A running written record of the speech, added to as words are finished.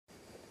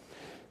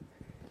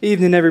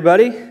Evening,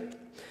 everybody.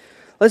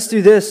 Let's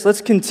do this.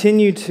 Let's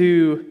continue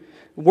to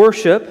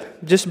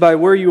worship just by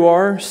where you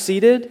are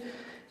seated.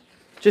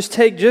 Just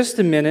take just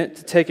a minute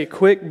to take a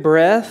quick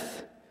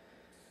breath.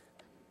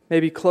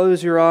 Maybe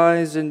close your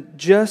eyes and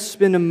just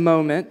spend a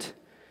moment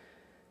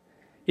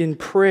in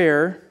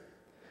prayer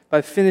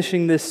by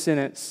finishing this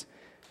sentence.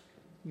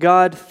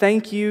 God,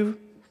 thank you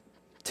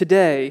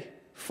today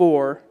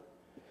for...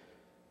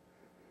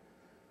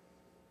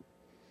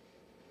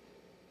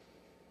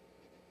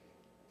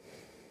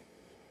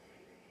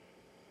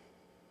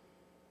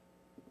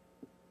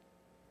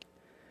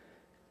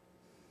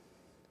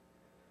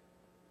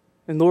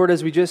 And Lord,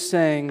 as we just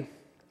sang,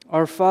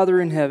 our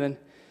Father in heaven,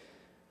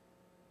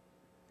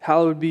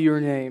 hallowed be your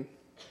name.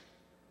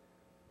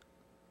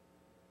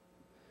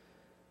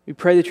 We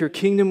pray that your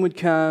kingdom would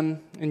come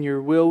and your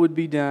will would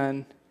be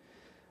done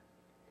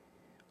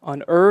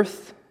on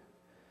earth,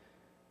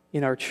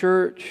 in our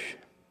church,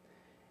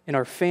 in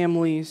our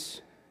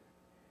families,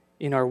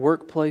 in our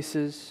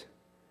workplaces,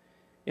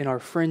 in our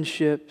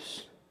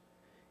friendships,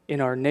 in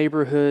our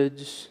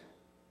neighborhoods,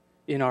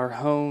 in our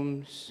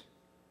homes,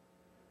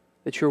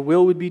 that your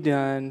will would be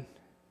done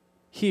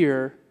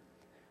here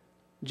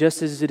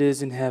just as it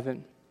is in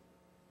heaven.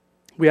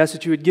 We ask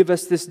that you would give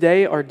us this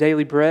day our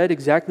daily bread,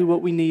 exactly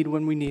what we need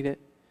when we need it.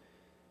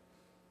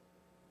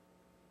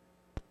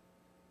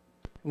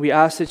 We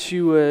ask that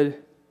you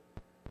would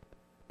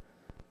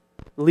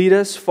lead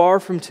us far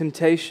from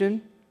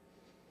temptation,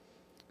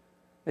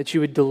 that you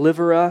would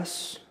deliver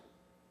us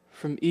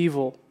from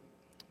evil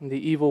and the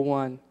evil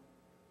one.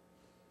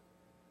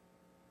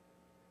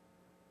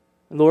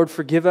 Lord,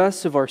 forgive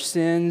us of our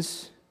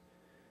sins,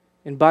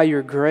 and by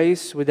your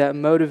grace, would that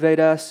motivate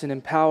us and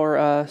empower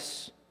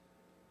us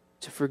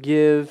to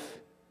forgive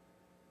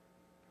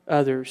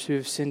others who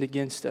have sinned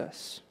against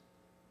us.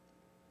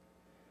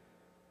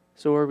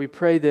 So Lord, we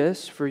pray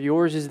this, for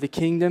yours is the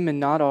kingdom and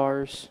not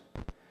ours,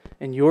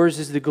 and yours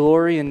is the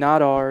glory and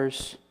not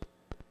ours,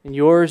 and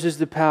yours is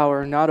the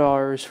power, not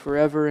ours,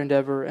 forever and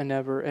ever and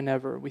ever and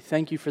ever. We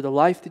thank you for the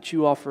life that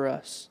you offer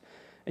us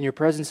and your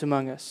presence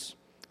among us.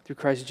 Through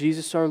Christ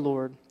Jesus our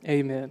Lord.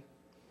 Amen.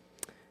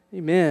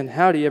 Amen.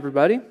 Howdy,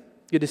 everybody.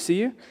 Good to see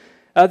you.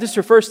 This is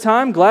your first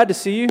time. Glad to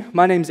see you.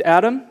 My name's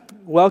Adam.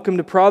 Welcome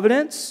to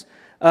Providence.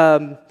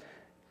 Good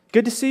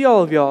to see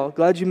all of y'all.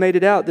 Glad you made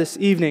it out this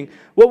evening.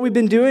 What we've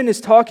been doing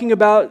is talking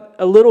about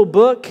a little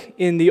book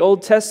in the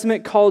Old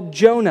Testament called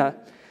Jonah.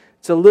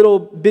 It's a little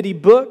bitty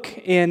book,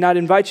 and I'd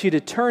invite you to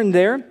turn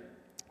there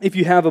if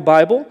you have a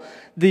Bible.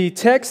 The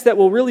text that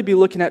we'll really be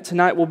looking at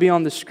tonight will be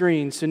on the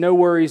screen, so no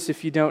worries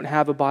if you don't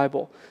have a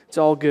Bible. It's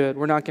all good.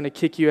 We're not going to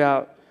kick you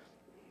out.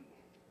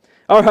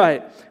 All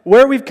right,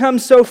 where we've come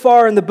so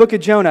far in the book of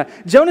Jonah.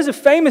 Jonah's a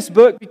famous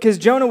book because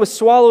Jonah was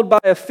swallowed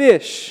by a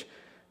fish.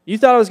 You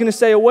thought I was going to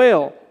say a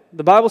whale.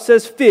 The Bible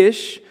says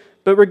fish,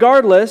 but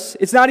regardless,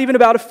 it's not even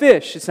about a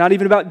fish. It's not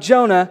even about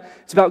Jonah.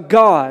 It's about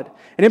God.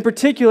 And in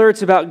particular,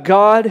 it's about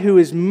God who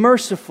is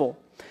merciful,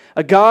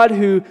 a God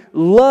who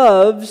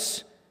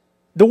loves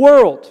the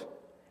world.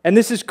 And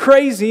this is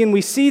crazy, and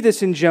we see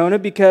this in Jonah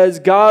because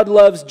God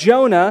loves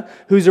Jonah,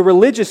 who's a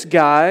religious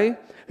guy,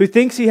 who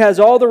thinks he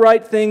has all the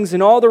right things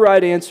and all the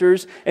right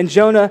answers, and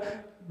Jonah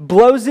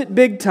blows it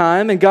big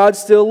time, and God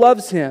still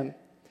loves him.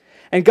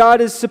 And God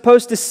is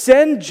supposed to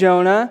send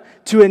Jonah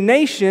to a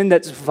nation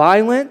that's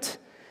violent,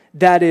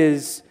 that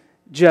is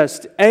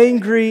just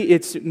angry,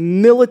 it's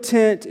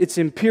militant, it's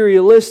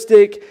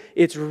imperialistic,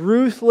 it's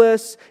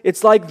ruthless,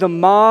 it's like the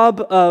mob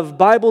of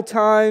Bible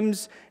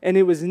times, and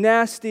it was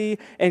nasty,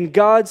 and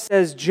God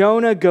says,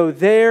 Jonah, go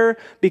there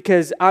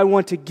because I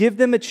want to give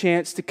them a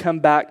chance to come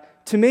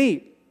back to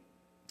me.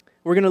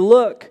 We're going to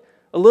look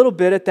a little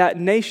bit at that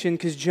nation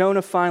because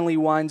Jonah finally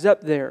winds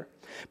up there.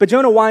 But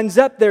Jonah winds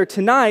up there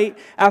tonight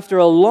after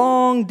a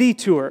long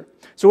detour.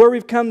 So where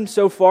we've come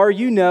so far,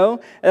 you know,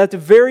 at the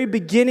very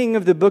beginning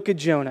of the book of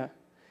Jonah,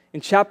 in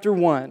chapter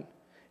 1,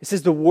 it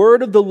says, the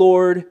word of the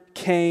Lord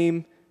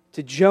came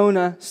to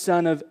Jonah,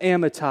 son of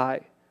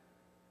Amittai.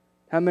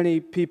 How many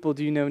people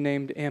do you know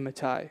named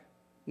Amittai?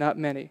 Not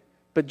many.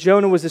 But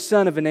Jonah was the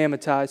son of an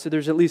Amittai, so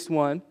there's at least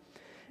one.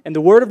 And the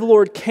word of the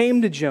Lord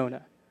came to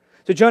Jonah.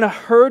 So Jonah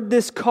heard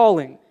this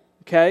calling,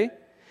 okay?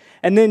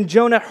 And then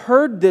Jonah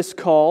heard this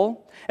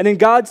call, and then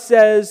God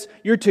says,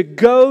 you're to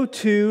go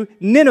to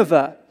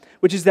Nineveh,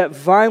 which is that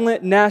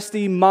violent,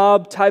 nasty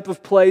mob type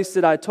of place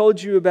that I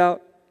told you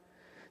about.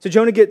 So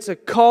Jonah gets a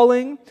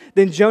calling,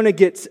 then Jonah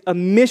gets a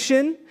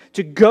mission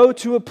to go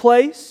to a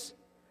place.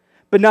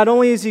 But not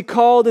only is he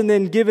called and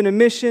then given a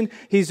mission,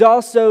 he's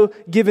also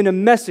given a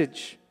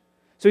message.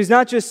 So he's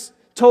not just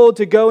told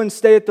to go and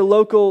stay at the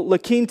local La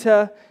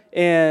Quinta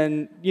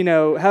and,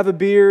 have a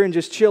beer and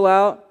just chill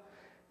out.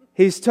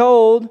 He's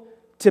told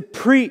to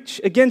preach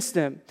against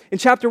them. In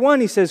chapter 1,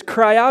 he says,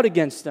 cry out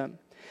against them.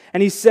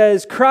 And he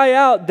says, cry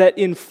out that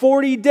in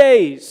 40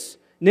 days,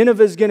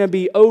 Nineveh is going to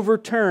be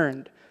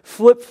overturned,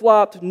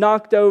 flip-flopped,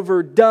 knocked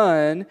over,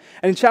 done.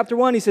 And in chapter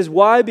 1, he says,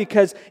 why?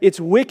 Because its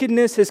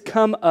wickedness has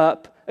come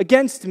up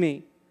against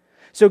me.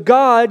 So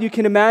God, you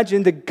can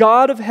imagine, the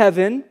God of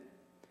heaven,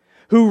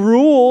 who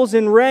rules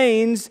and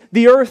reigns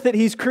the earth that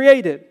He's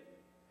created.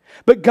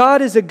 But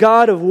God is a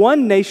God of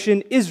one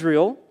nation,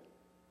 Israel,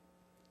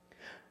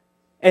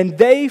 and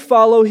they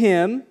follow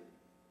Him,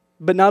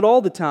 but not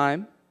all the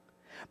time.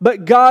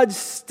 But God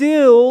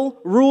still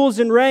rules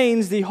and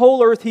reigns the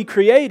whole earth He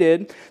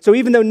created. So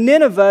even though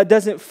Nineveh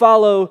doesn't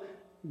follow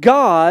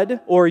God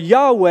or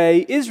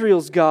Yahweh,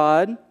 Israel's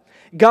God,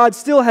 God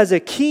still has a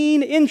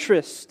keen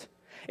interest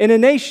in a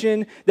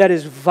nation that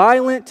is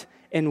violent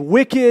and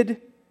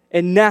wicked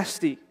and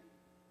nasty.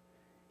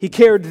 He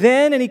cared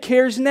then and He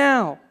cares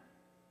now.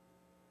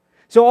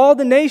 So all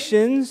the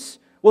nations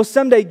will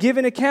someday give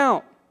an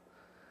account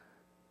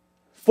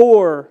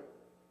for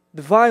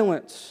the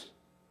violence.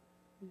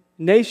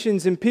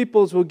 Nations and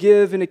peoples will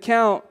give an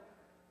account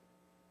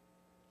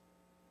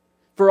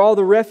for all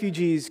the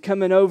refugees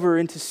coming over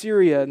into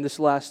Syria in this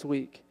last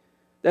week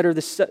that are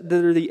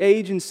the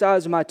age and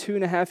size of my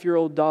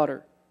 2.5-year-old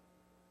daughter,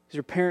 because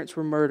her parents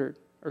were murdered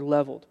or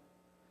leveled.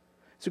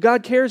 So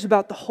God cares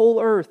about the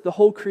whole earth, the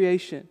whole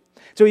creation.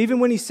 So even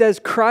when He says,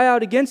 cry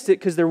out against it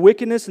because their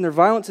wickedness and their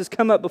violence has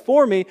come up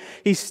before me,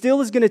 He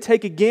still is going to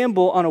take a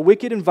gamble on a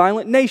wicked and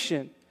violent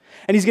nation.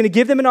 And He's going to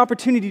give them an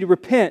opportunity to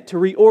repent, to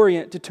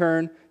reorient, to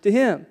turn to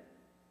Him.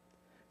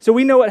 So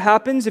we know what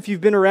happens if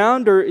you've been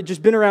around or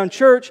just been around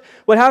church.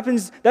 What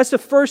happens, that's the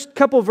first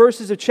couple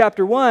verses of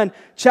chapter 1.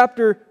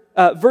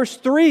 Verse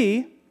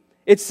 3,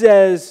 it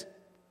says,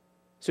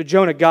 so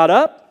Jonah got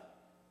up,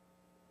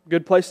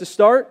 good place to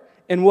start,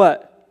 and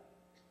what?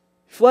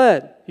 He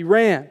fled, he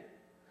ran.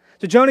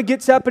 So Jonah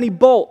gets up and he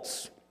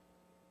bolts.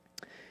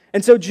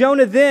 And so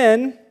Jonah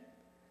then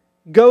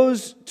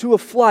goes to a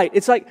flight.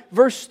 It's like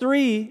verse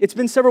 3, it's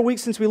been several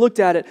weeks since we looked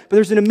at it, but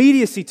there's an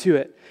immediacy to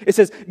it. It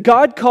says,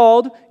 God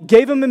called,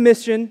 gave him a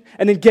mission,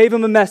 and then gave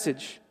him a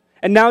message.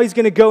 And now he's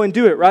going to go and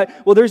do it, right?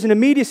 Well, there's an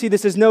immediacy that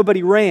says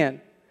nobody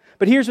ran.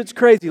 But here's what's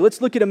crazy.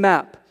 Let's look at a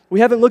map. We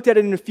haven't looked at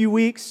it in a few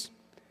weeks.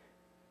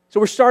 So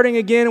we're starting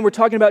again and we're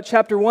talking about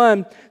chapter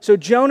 1. So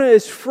Jonah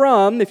is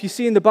from, if you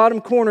see in the bottom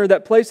corner,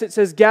 that place that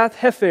says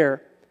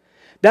Gath-Hepher.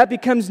 That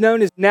becomes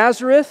known as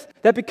Nazareth.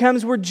 That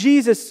becomes where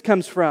Jesus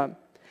comes from.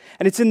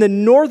 And it's in the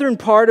northern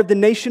part of the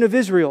nation of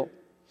Israel.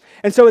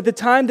 And so at the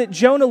time that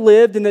Jonah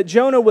lived and that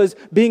Jonah was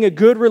being a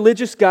good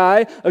religious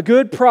guy, a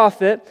good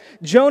prophet,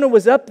 Jonah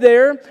was up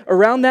there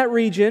around that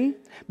region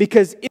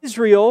because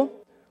Israel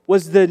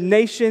was the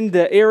nation,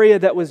 the area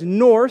that was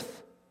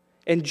north,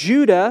 and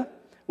Judah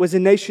was a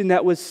nation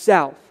that was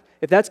south.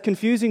 If that's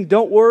confusing,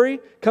 don't worry.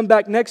 Come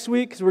back next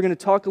week because we're going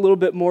to talk a little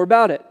bit more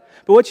about it.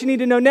 But what you need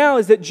to know now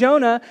is that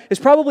Jonah is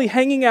probably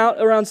hanging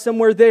out around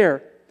somewhere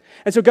there.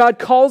 And so God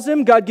calls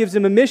him, God gives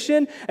him a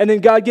mission, and then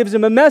God gives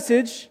him a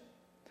message.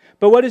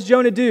 But what does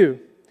Jonah do?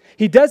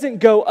 He doesn't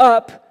go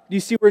up. Do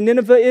you see where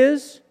Nineveh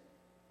is?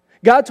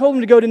 God told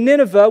him to go to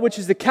Nineveh, which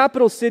is the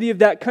capital city of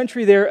that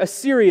country there,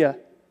 Assyria.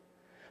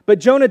 But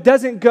Jonah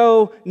doesn't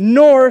go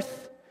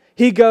north,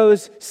 he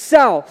goes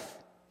south.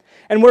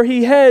 And where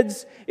he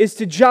heads is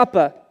to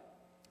Joppa.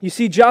 You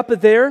see Joppa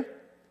there?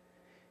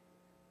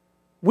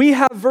 We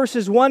have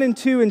verses 1 and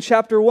 2 in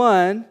chapter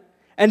 1,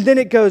 and then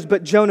it goes,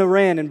 but Jonah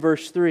ran in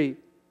verse 3.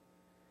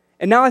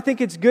 And now I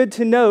think it's good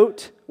to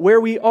note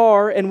where we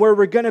are and where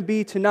we're going to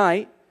be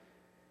tonight,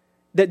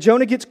 that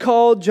Jonah gets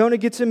called, Jonah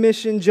gets a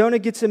mission, Jonah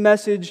gets a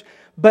message,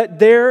 but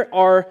there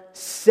are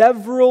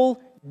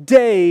several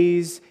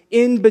days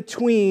in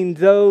between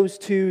those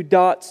two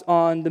dots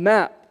on the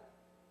map.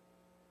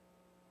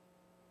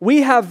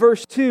 We have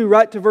verse 2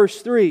 right to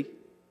verse 3.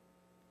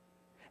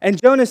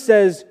 And Jonah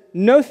says,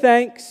 no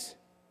thanks,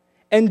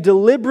 and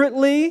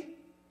deliberately,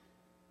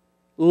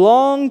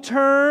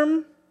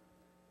 long-term,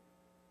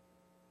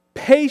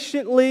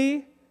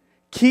 patiently,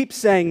 keep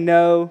saying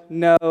no,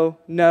 no,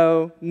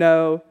 no,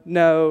 no,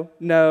 no,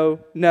 no,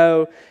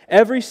 no.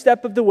 Every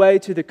step of the way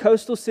to the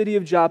coastal city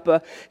of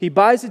Joppa, he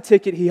buys a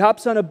ticket, he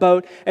hops on a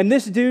boat, and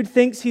this dude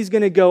thinks he's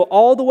going to go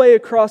all the way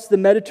across the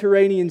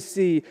Mediterranean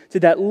Sea to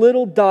that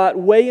little dot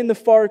way in the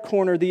far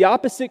corner, the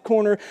opposite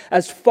corner,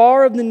 as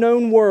far of the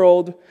known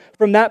world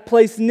from that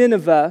place,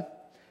 Nineveh,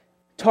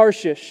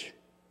 Tarshish.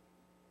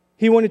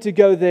 He wanted to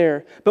go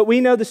there. But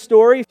we know the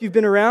story. If you've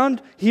been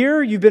around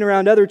here, you've been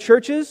around other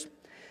churches,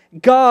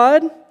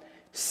 God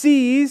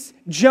sees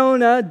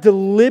Jonah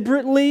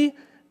deliberately,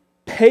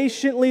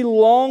 patiently,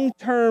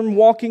 long-term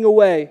walking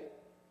away.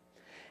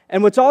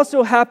 And what's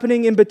also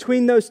happening in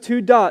between those two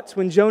dots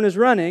when Jonah's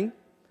running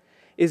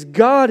is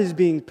God is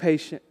being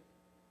patient.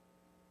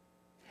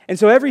 And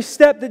so every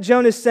step that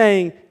Jonah's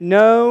saying,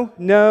 no,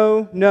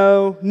 no,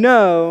 no,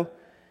 no,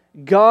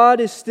 God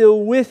is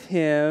still with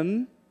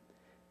him,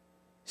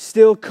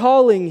 still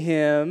calling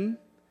him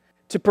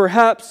to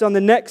perhaps on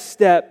the next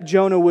step,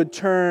 Jonah would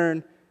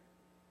turn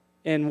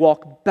and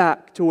walk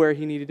back to where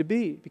he needed to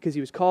be because he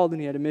was called and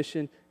he had a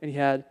mission and he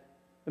had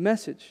a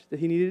message that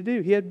he needed to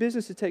do. He had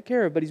business to take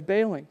care of, but he's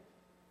bailing.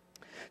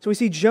 So we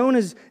see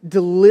Jonah's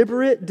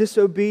deliberate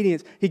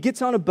disobedience. He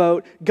gets on a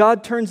boat,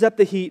 God turns up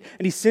the heat,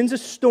 and he sends a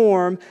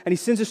storm. And he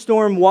sends a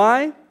storm,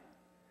 why?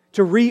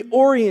 To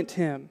reorient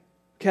him.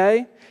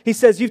 Okay? He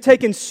says, you've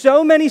taken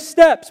so many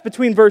steps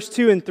between verse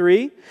 2 and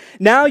 3.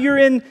 Now you're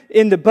in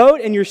the boat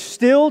and you're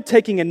still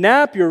taking a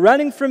nap. You're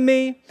running from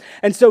me.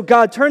 And so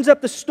God turns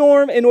up the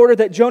storm in order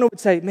that Jonah would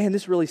say, man,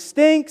 this really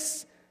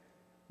stinks.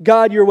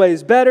 God, your way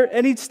is better.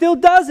 And he still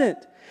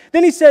doesn't.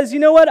 Then he says, you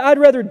know what? I'd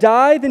rather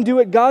die than do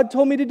what God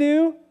told me to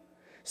do.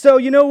 So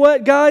you know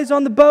what, guys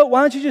on the boat?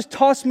 Why don't you just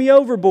toss me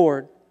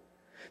overboard?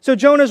 So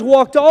Jonah's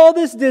walked all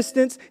this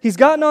distance. He's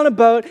gotten on a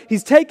boat.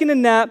 He's taken a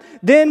nap.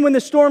 Then when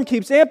the storm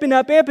keeps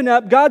amping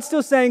up, God's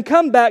still saying,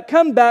 come back,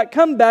 come back,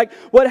 come back.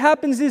 What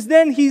happens is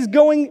then he's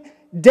going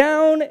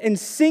down and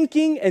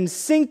sinking. And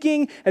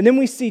then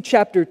we see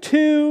chapter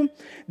 2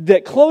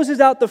 that closes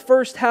out the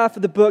first half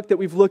of the book that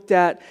we've looked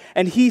at.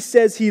 And he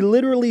says he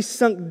literally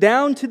sunk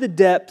down to the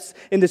depths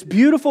in this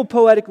beautiful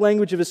poetic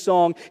language of a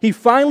song. He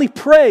finally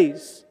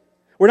prays.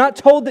 We're not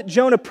told that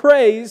Jonah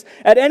prays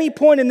at any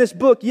point in this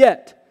book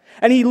yet.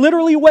 And he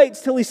literally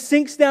waits till he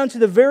sinks down to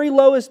the very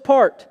lowest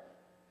part.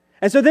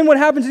 And so then what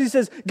happens is he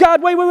says,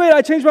 God, wait,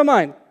 I changed my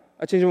mind.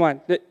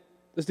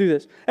 Let's do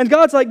this. And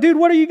God's like, dude,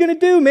 what are you going to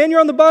do, man? You're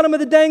on the bottom of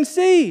the dang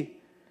sea.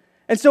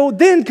 And so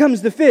then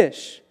comes the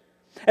fish.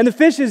 And the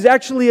fish is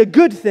actually a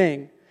good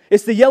thing.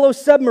 It's the yellow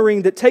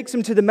submarine that takes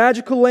him to the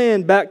magical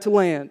land, back to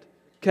land.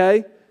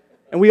 Okay?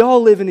 And we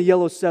all live in a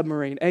yellow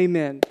submarine.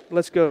 Amen.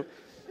 Let's go.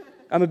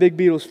 I'm a big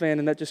Beatles fan,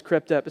 and that just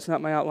crept up. It's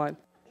not my outline.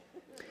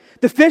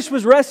 The fish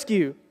was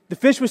rescue. The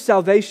fish was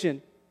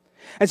salvation.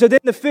 And so then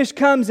the fish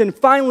comes, and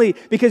finally,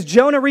 because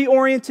Jonah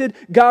reoriented,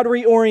 God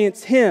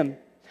reorients him.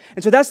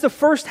 And so that's the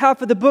first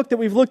half of the book that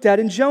we've looked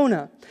at in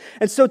Jonah.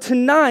 And so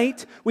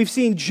tonight, we've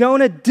seen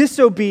Jonah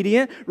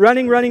disobedient,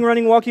 running,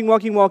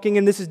 walking,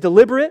 and this is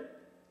deliberate.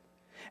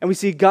 And we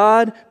see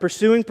God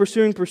pursuing,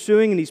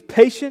 and he's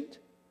patient.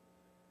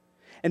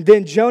 And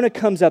then Jonah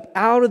comes up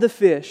out of the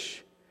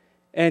fish,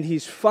 and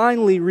he's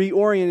finally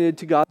reoriented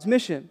to God's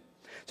mission.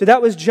 So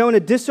that was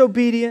Jonah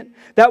disobedient.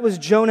 That was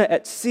Jonah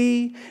at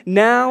sea.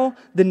 Now,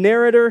 the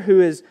narrator who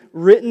has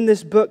written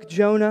this book,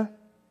 Jonah,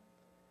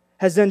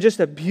 has done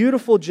just a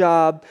beautiful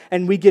job,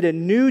 and we get a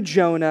new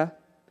Jonah,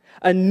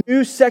 a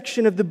new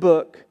section of the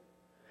book,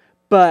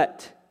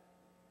 but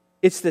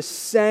it's the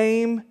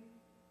same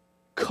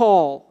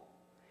call.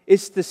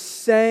 It's the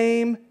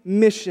same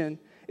mission.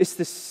 It's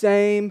the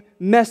same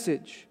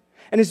message.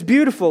 And it's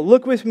beautiful.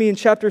 Look with me in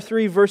chapter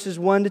 3, verses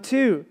 1 to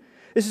 2.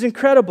 This is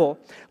incredible.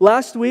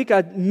 Last week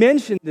I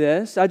mentioned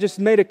this. I just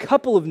made a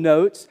couple of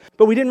notes,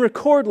 but we didn't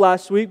record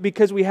last week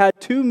because we had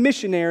two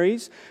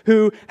missionaries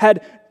who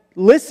had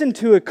listened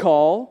to a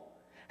call,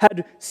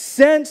 had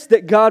sensed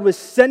that God was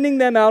sending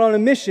them out on a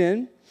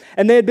mission,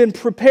 and they had been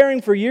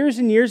preparing for years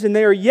and years, and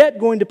they are yet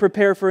going to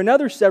prepare for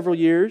another several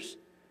years.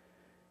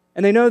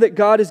 And they know that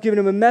God has given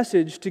them a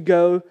message to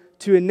go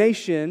to a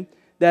nation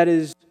that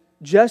is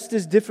just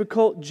as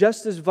difficult,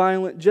 just as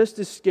violent, just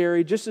as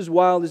scary, just as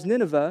wild as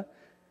Nineveh.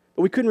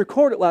 But we couldn't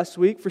record it last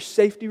week for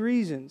safety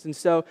reasons. And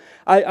so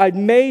I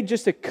made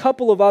just a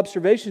couple of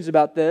observations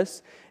about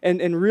this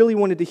and really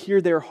wanted to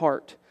hear their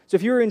heart. So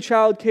if you were in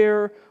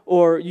childcare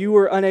or you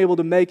were unable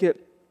to make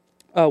it,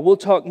 we'll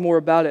talk more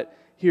about it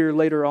here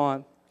later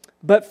on.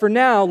 But for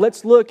now,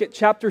 let's look at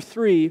chapter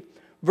 3,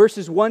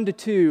 verses 1 to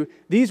 2.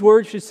 These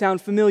words should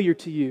sound familiar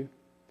to you.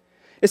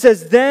 It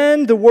says,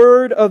 "Then the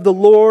word of the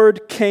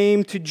Lord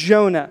came to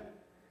Jonah."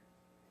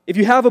 If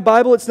you have a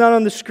Bible, it's not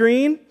on the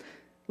screen.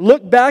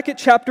 Look back at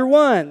chapter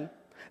 1.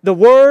 The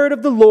word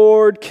of the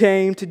Lord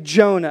came to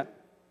Jonah.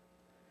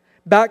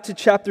 Back to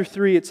chapter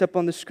 3, it's up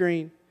on the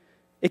screen.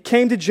 It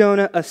came to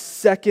Jonah a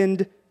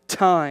second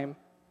time.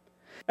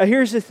 Now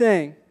here's the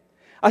thing.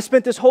 I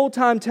spent this whole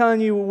time telling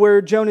you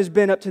where Jonah's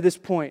been up to this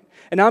point.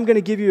 And I'm going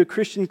to give you a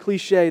Christian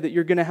cliche that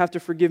you're going to have to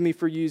forgive me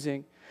for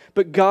using.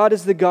 But God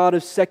is the God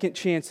of second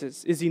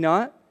chances, is He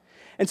not?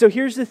 And so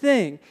here's the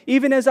thing.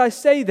 Even as I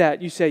say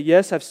that, you say,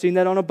 yes, I've seen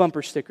that on a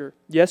bumper sticker.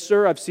 Yes,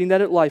 sir, I've seen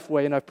that at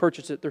Lifeway and I've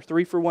purchased it. They're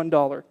 3 for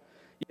 $1.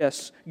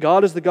 Yes,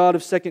 God is the God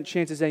of second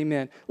chances.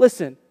 Amen.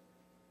 Listen,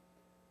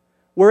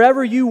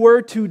 wherever you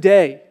were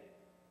today,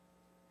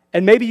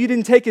 and maybe you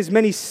didn't take as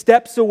many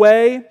steps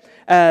away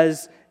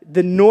as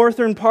the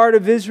northern part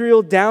of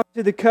Israel down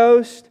to the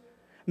coast.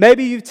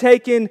 Maybe you've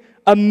taken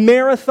a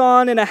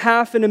marathon and a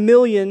half and a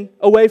million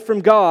away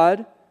from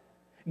God.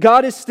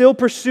 God is still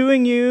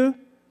pursuing you.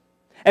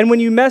 And when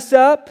you mess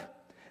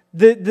up,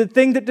 the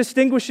thing that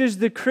distinguishes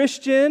the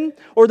Christian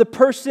or the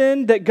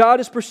person that God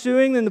is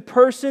pursuing and the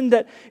person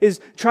that is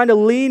trying to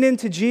lean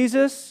into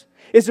Jesus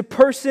is a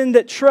person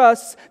that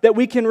trusts that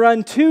we can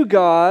run to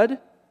God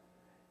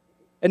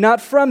and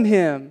not from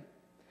Him.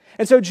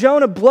 And so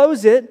Jonah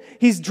blows it.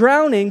 He's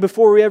drowning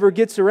before he ever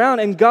gets around.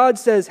 And God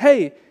says,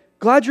 hey,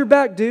 glad you're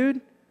back,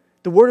 dude.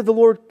 The word of the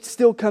Lord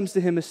still comes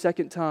to him a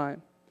second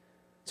time.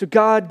 So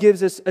God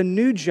gives us a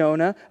new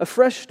Jonah, a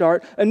fresh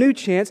start, a new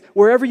chance.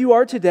 Wherever you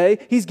are today,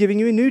 He's giving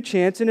you a new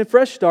chance and a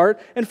fresh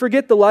start. And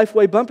forget the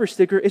Lifeway bumper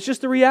sticker. It's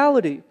just the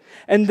reality.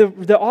 And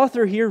the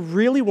author here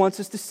really wants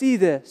us to see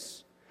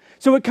this.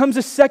 So it comes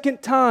a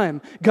second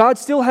time. God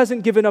still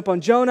hasn't given up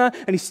on Jonah,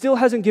 and He still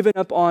hasn't given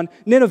up on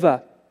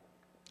Nineveh.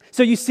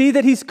 So you see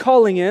that he's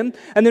calling him.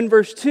 And then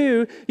verse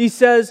 2, he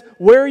says,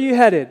 where are you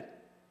headed?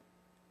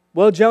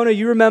 Well, Jonah,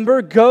 you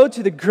remember, go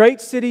to the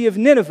great city of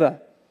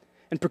Nineveh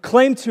and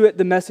proclaim to it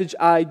the message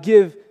I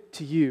give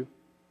to you.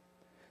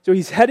 So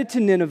he's headed to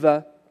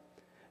Nineveh.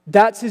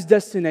 That's his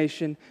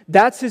destination.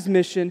 That's his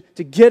mission,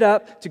 to get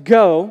up, to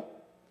go.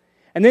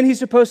 And then he's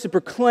supposed to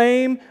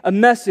proclaim a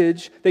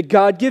message that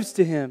God gives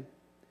to him.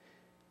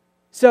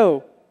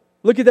 So,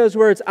 look at those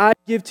words, I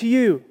give to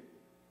you.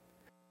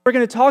 We're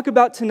going to talk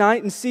about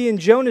tonight and see in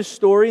Jonah's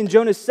story, in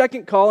Jonah's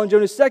second call, in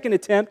Jonah's second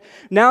attempt,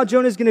 now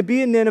Jonah's going to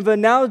be in Nineveh,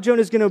 now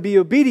Jonah's going to be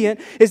obedient,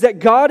 is that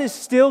God is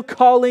still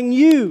calling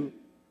you.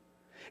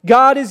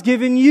 God has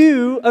given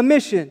you a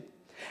mission.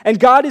 And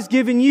God has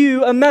given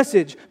you a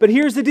message. But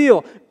here's the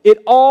deal. It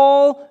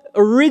all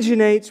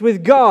originates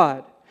with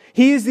God.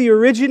 He is the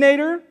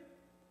originator,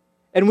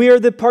 and we are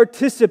the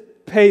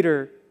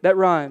participator. That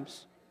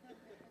rhymes.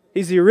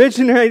 He's the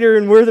originator,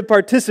 and we're the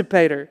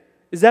participator.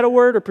 Is that a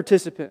word or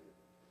participant?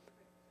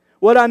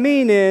 What I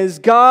mean is,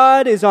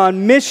 God is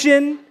on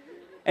mission,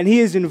 and He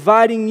is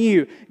inviting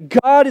you.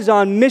 God is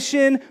on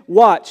mission,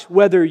 watch,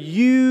 whether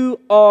you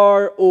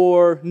are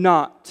or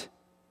not.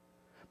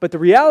 But the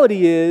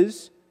reality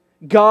is,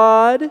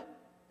 God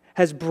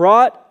has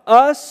brought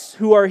us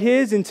who are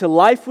His into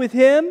life with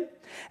Him.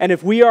 And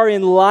if we are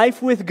in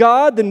life with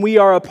God, then we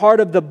are a part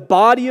of the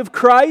body of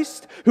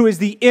Christ, who is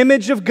the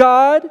image of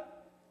God.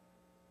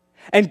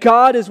 And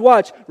God is,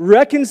 watch,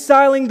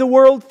 reconciling the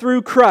world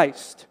through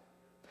Christ.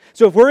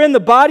 So if we're in the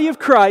body of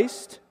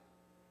Christ,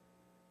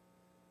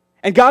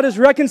 and God is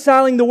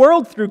reconciling the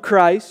world through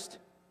Christ,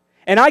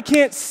 and I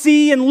can't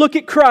see and look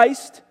at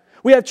Christ,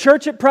 we have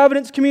church at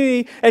Providence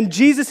Community, and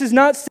Jesus is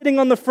not sitting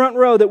on the front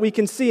row that we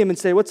can see Him and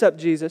say, what's up,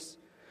 Jesus?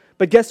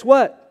 But guess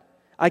what?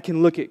 I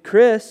can look at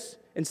Chris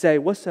and say,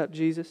 what's up,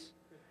 Jesus?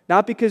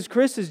 Not because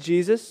Chris is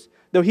Jesus,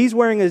 though he's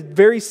wearing a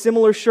very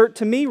similar shirt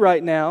to me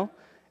right now,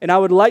 and I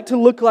would like to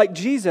look like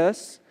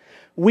Jesus.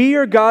 We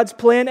are God's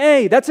plan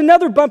A. That's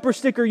another bumper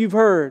sticker you've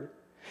heard.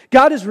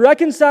 God is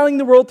reconciling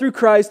the world through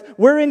Christ.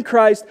 We're in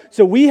Christ,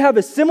 so we have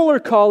a similar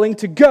calling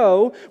to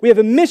go. We have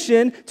a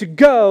mission to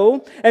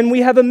go, and we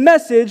have a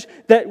message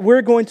that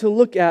we're going to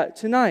look at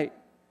tonight.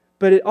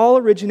 But it all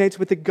originates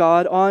with the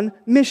God on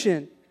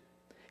mission.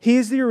 He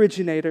is the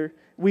originator.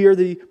 We are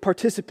the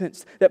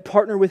participants that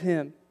partner with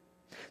Him.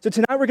 So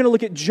tonight we're going to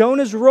look at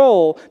Jonah's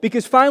role,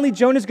 because finally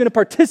Jonah's going to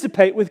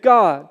participate with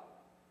God.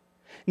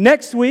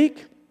 Next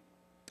week,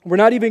 we're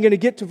not even going to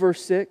get to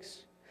verse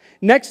 6.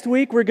 Next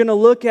week, we're going to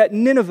look at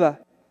Nineveh,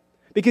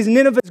 because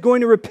Nineveh is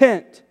going to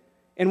repent.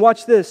 And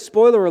watch this,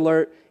 spoiler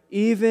alert,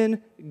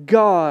 even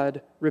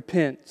God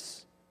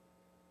repents.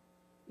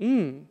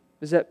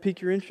 Does that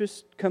pique your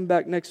interest? Come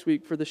back next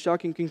week for the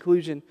shocking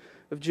conclusion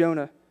of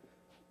Jonah,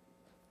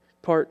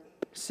 part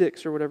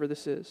 6 or whatever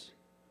this is.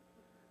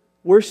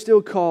 We're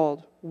still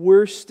called.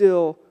 We're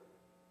still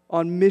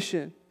on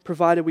mission,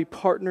 provided we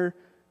partner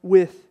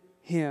with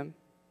Him.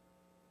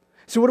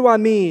 So what do I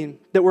mean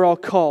that we're all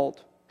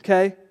called?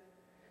 Okay?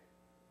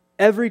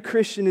 Every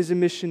Christian is a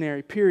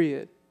missionary,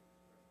 period.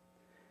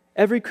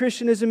 Every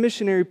Christian is a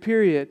missionary,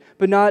 period.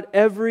 But not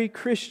every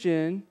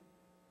Christian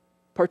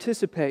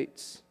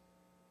participates.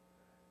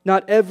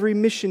 Not every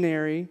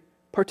missionary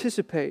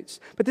participates.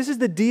 But this is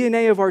the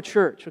DNA of our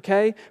church,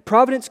 okay?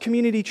 Providence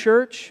Community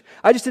Church.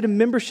 I just did a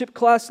membership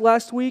class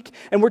last week,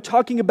 and we're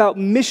talking about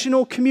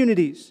missional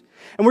communities.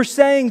 And we're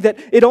saying that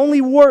it only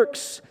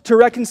works to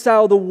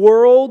reconcile the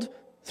world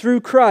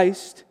through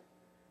Christ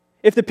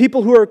if the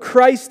people who are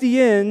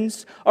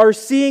Christians are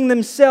seeing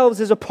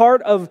themselves as a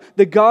part of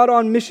the God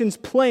on missions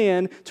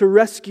plan to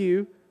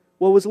rescue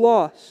what was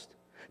lost.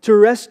 To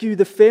rescue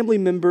the family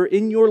member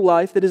in your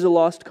life that is a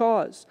lost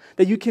cause,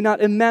 that you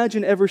cannot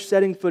imagine ever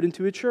setting foot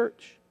into a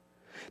church.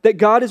 That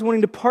God is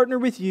wanting to partner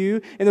with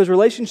you in those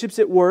relationships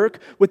at work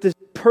with this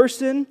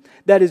person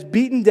that is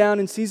beaten down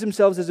and sees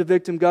themselves as a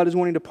victim. God is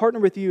wanting to partner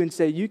with you and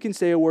say, you can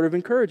say a word of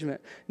encouragement.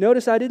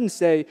 Notice I didn't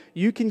say,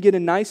 you can get a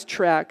nice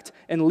tract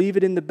and leave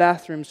it in the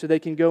bathroom so they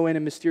can go in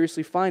and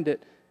mysteriously find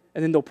it,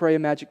 and then they'll pray a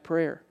magic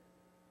prayer.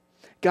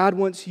 God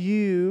wants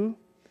you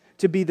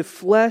to be the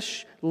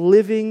flesh,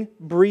 living,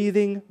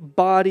 breathing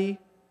body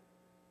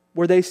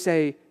where they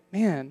say,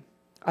 man,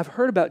 I've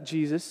heard about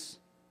Jesus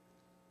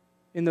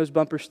in those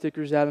bumper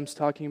stickers Adam's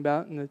talking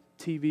about in the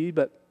TV,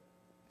 but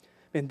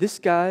man, this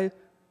guy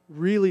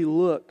really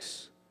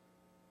looks,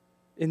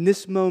 in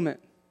this moment,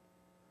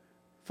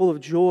 full of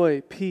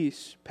joy,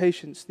 peace,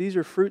 patience. These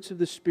are fruits of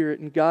the Spirit,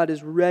 and God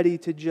is ready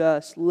to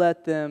just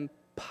let them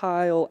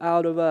pile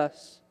out of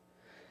us.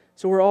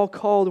 So we're all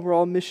called and we're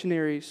all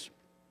missionaries.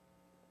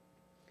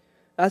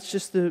 That's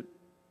just the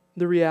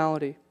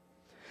reality.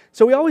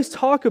 So we always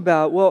talk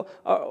about,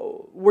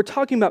 we're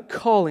talking about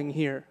calling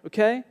here,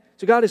 okay?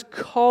 So God is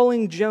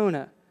calling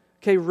Jonah,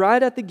 okay,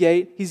 right at the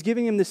gate. He's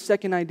giving him this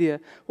second idea.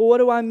 Well, what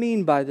do I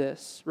mean by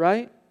this,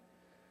 right?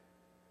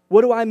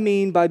 What do I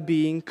mean by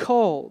being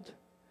called?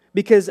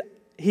 Because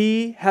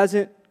He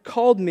hasn't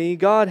called me,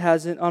 God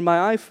hasn't, on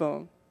my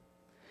iPhone.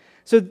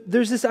 So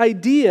there's this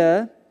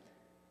idea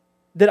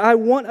that I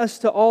want us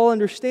to all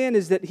understand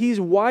is that He's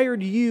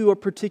wired you a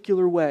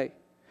particular way.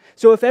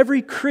 So if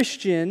every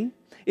Christian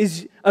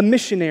is a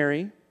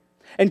missionary,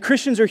 and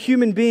Christians are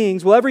human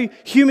beings, well, every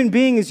human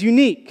being is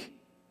unique.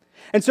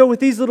 And so with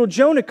these little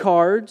Jonah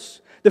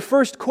cards, the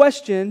first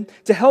question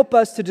to help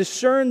us to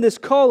discern this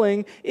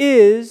calling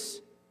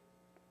is,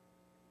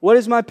 what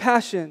is my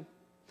passion?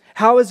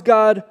 How has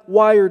God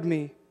wired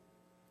me?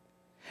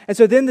 And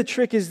so then the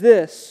trick is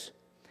this.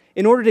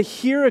 In order to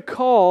hear a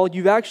call,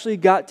 you've actually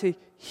got to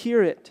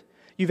hear it.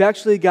 You've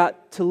actually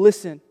got to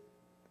listen.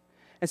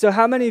 And so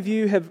how many of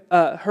you have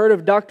heard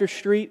of Dr.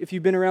 Street, if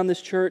you've been around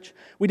this church?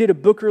 We did a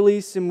book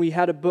release and we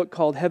had a book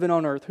called Heaven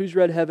on Earth. Who's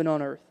read Heaven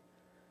on Earth?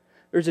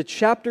 There's a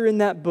chapter in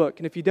that book,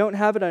 and if you don't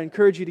have it, I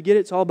encourage you to get it.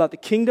 It's all about the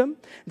kingdom.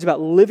 It's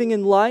about living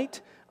in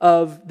light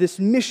of this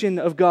mission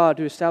of God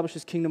to establish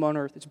His kingdom on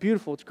earth. It's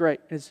beautiful. It's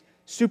great. It's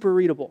super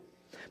readable.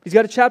 He's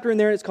got a chapter in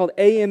there, and it's called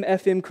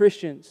AM/FM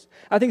Christians.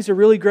 I think it's a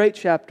really great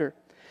chapter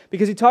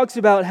because he talks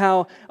about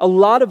how a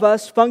lot of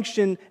us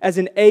function as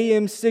an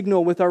AM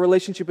signal with our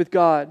relationship with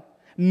God.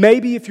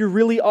 Maybe if you're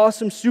really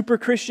awesome, super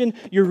Christian,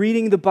 you're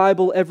reading the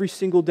Bible every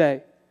single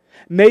day.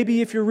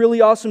 Maybe if you're really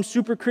awesome,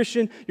 super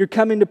Christian, you're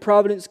coming to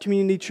Providence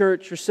Community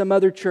Church or some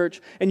other church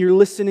and you're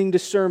listening to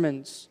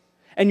sermons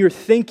and you're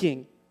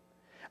thinking.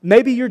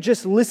 Maybe you're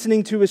just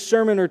listening to a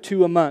sermon or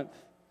two a month.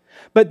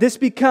 But this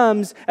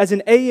becomes, as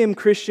an AM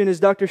Christian, as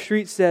Dr.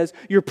 Street says,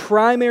 your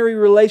primary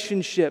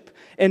relationship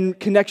and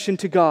connection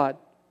to God.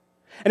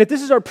 And if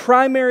this is our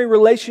primary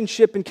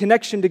relationship and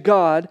connection to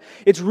God,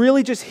 it's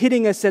really just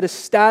hitting us at a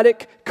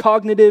static,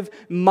 cognitive,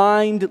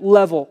 mind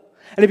level.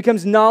 And it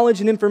becomes knowledge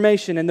and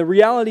information. And the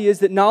reality is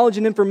that knowledge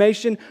and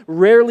information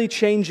rarely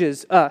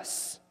changes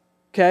us.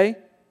 Okay?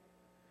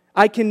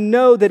 I can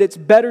know that it's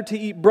better to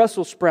eat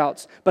Brussels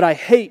sprouts, but I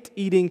hate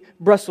eating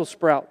Brussels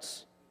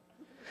sprouts.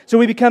 So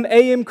we become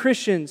AM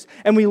Christians,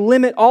 and we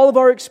limit all of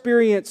our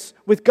experience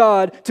with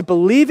God to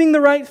believing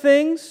the right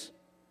things,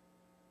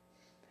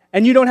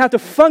 and you don't have to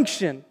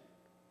function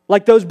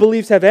like those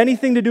beliefs have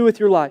anything to do with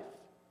your life.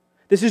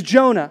 This is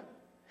Jonah.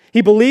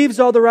 He believes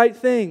all the right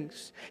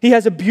things. He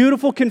has a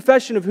beautiful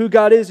confession of who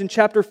God is in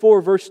chapter 4,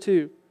 verse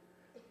 2.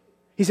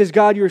 He says,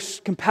 God, you're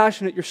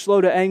compassionate, you're slow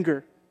to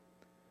anger.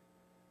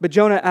 But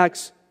Jonah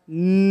acts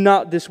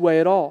not this way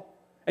at all.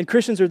 And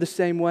Christians are the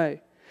same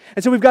way.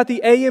 And so we've got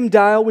the AM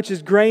dial, which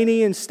is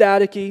grainy and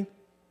staticky.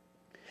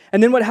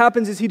 And then what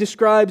happens is he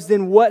describes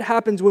then what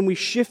happens when we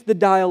shift the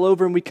dial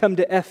over and we come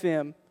to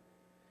FM.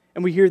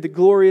 And we hear the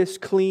glorious,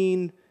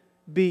 clean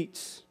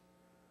beats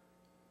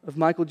of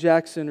Michael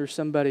Jackson or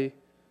somebody,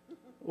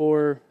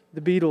 or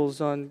the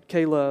Beatles on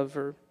K-Love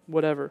or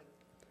whatever.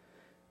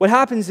 What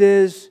happens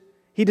is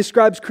he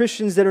describes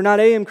Christians that are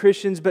not AM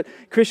Christians, but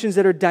Christians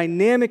that are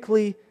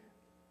dynamically,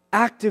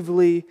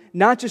 actively,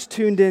 not just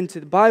tuned into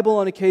the Bible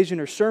on occasion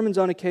or sermons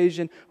on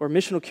occasion or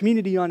missional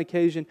community on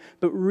occasion,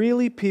 but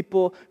really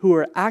people who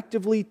are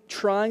actively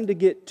trying to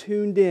get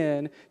tuned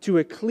in to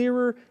a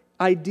clearer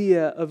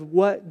idea of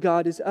what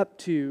God is up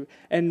to.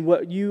 And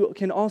what you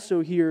can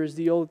also hear is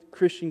the old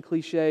Christian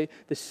cliche,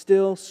 the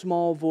still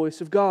small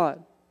voice of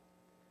God.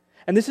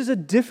 And this is a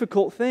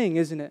difficult thing,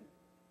 isn't it?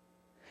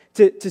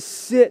 To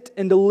sit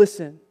and to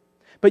listen.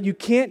 But you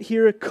can't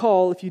hear a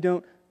call if you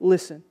don't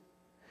listen.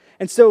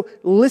 And so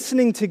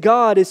listening to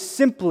God is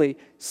simply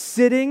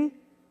sitting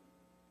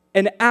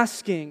and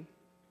asking,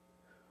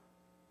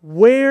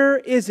 where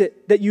is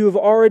it that you have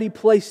already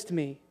placed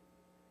me?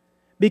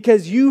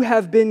 Because you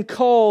have been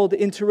called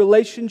into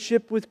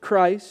relationship with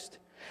Christ,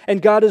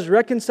 and God is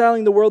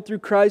reconciling the world through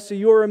Christ, so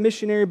you are a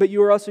missionary, but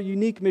you are also a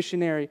unique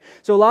missionary.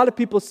 So a lot of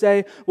people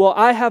say, well,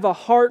 I have a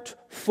heart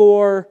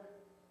for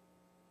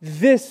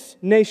this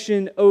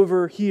nation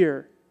over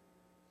here.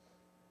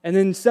 And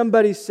then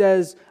somebody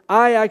says,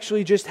 I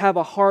actually just have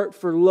a heart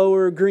for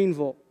Lower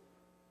Greenville.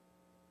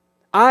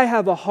 I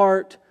have a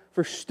heart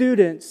for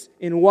students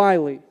in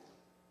Wiley.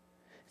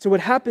 So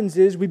what happens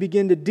is we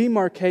begin to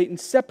demarcate and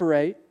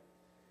separate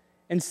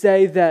and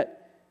say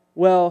that,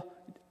 well,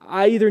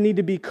 I either need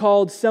to be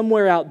called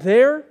somewhere out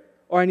there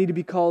or I need to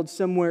be called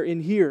somewhere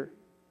in here.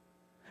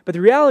 But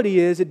the reality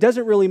is it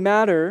doesn't really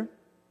matter.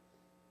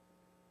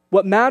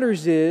 What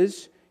matters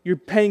is you're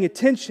paying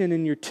attention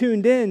and you're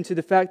tuned in to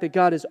the fact that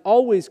God is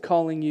always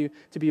calling you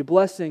to be a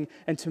blessing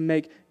and to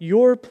make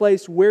your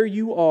place where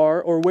you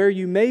are or where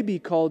you may be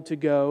called to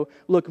go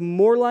look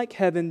more like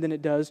heaven than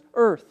it does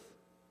earth.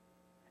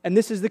 And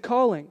this is the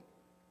calling.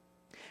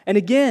 And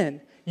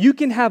again, you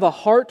can have a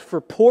heart for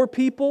poor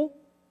people,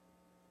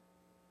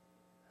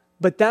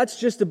 but that's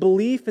just a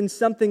belief in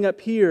something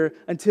up here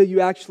until you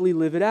actually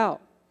live it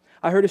out.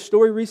 I heard a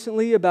story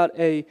recently about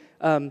a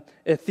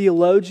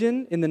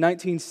theologian in the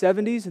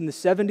 1970s, and the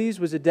 70s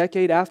was a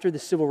decade after the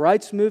Civil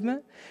Rights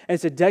Movement, and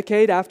it's a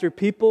decade after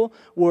people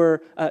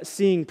were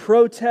seeing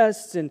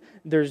protests, and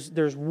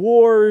there's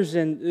wars,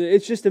 and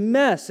it's just a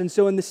mess. And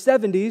so in the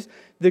 70s,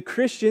 the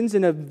Christians,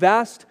 and a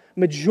vast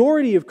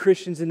majority of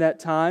Christians in that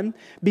time,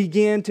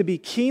 began to be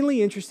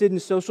keenly interested in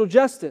social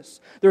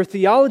justice. There are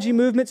theology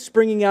movements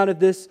springing out of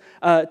this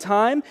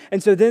time,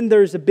 and so then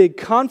there's a big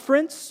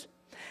conference.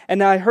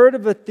 And I heard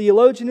of a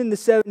theologian in the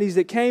 70s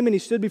that came and he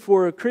stood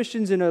before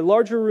Christians in a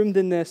larger room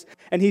than this,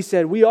 and he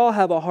said, we all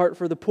have a heart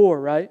for the poor,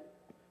 right?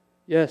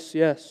 Yes,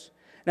 yes.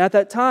 And at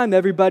that time,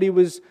 everybody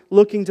was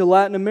looking to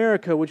Latin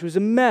America, which was a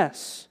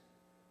mess.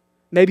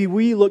 Maybe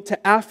we look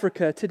to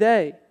Africa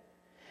today.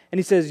 And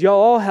he says,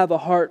 y'all all have a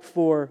heart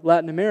for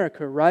Latin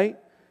America, right?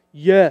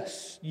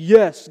 Yes,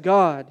 yes,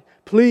 God,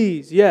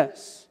 please,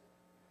 yes.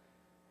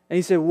 And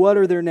he said, what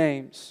are their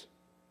names?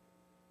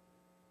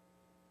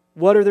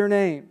 What are their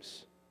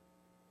names?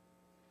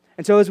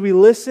 And so as we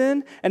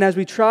listen and as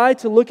we try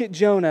to look at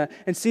Jonah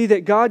and see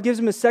that God gives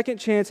him a second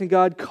chance and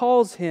God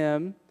calls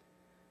him,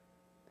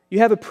 you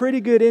have a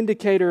pretty good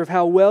indicator of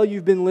how well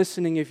you've been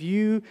listening if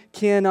you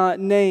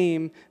cannot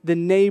name the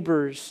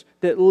neighbors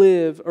that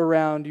live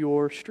around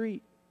your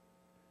street.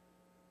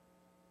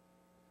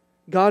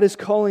 God is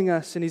calling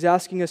us and He's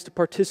asking us to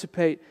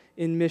participate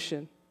in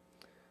mission.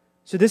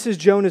 So this is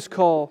Jonah's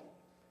call.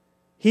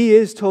 He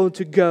is told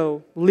to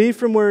go, leave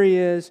from where he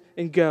is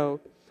and go.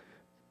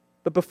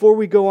 But before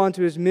we go on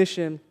to his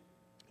mission,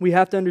 we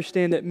have to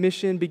understand that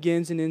mission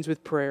begins and ends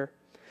with prayer.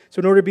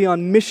 So in order to be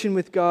on mission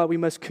with God, we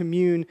must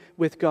commune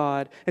with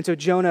God. And so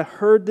Jonah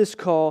heard this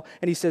call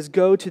and he says,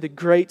 go to the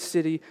great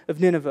city of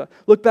Nineveh.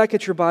 Look back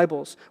at your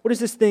Bibles. What does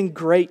this thing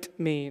great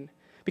mean?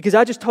 Because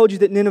I just told you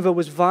that Nineveh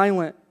was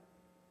violent.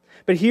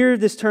 But here,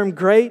 this term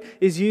great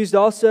is used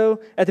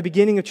also at the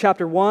beginning of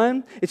chapter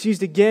 1. It's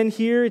used again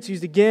here. It's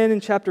used again in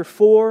chapter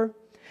 4.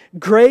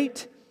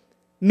 Great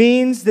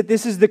means that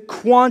this is the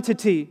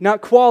quantity,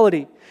 not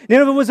quality.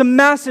 Nineveh was a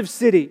massive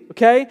city,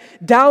 okay?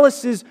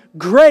 Dallas is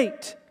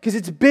great because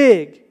it's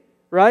big,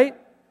 right?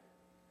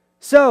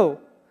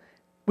 So,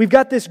 we've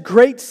got this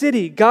great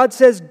city. God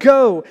says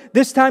go.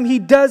 This time He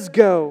does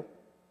go.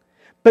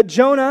 But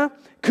Jonah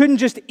couldn't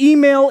just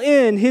email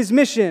in his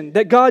mission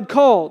that God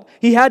called.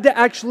 He had to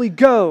actually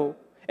go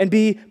and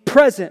be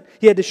present.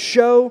 He had to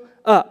show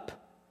up.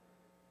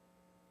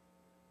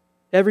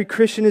 Every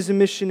Christian is a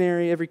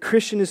missionary. Every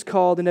Christian is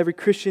called and every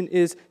Christian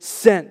is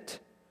sent.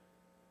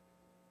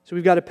 So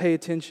we've got to pay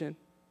attention.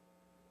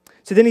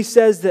 So then he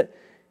says that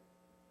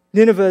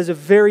Nineveh is a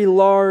very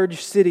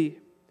large city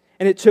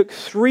and it took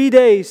 3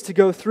 days to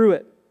go through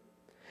it.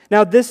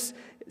 Now this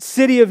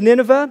city of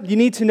Nineveh, you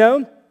need to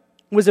know,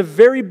 was a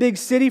very big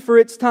city for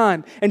its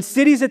time. And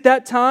cities at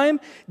that time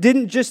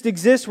didn't just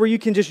exist where you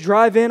can just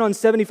drive in on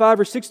 75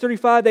 or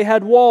 635. They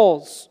had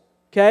walls,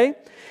 okay?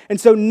 And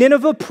so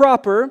Nineveh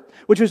proper,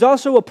 which was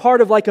also a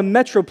part of like a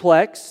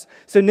metroplex,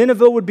 so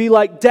Nineveh would be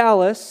like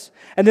Dallas,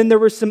 and then there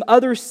were some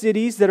other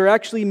cities that are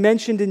actually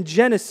mentioned in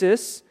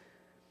Genesis.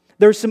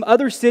 There's some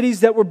other cities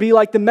that would be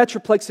like the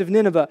metroplex of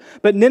Nineveh.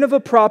 But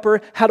Nineveh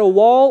proper had a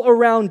wall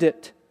around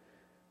it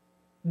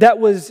that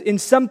was in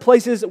some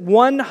places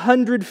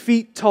 100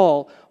 feet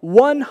tall.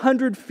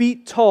 100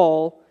 feet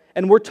tall,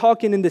 and we're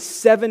talking in the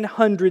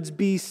 700s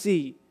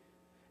BC.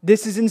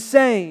 This is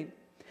insane.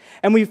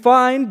 And we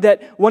find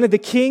that one of the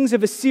kings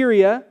of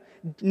Assyria,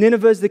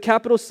 Nineveh is the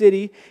capital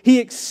city, he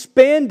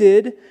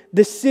expanded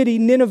the city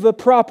Nineveh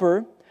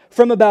proper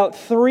from about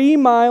 3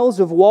 miles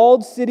of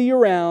walled city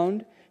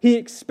around. He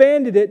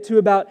expanded it to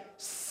about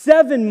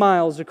 7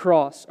 miles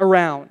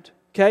around.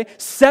 Okay?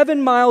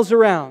 7 miles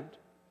around.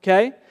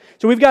 Okay?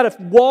 So we've got a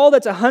wall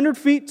that's 100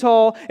 feet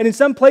tall, and in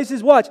some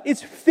places, watch,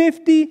 it's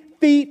 50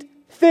 feet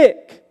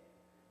thick.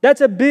 That's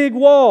a big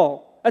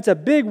wall. That's a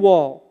big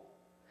wall.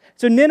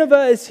 So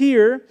Nineveh is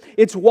here.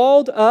 It's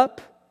walled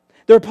up.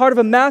 They're a part of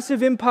a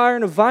massive empire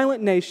and a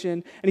violent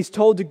nation, and he's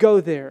told to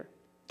go there.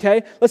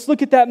 Okay? Let's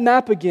look at that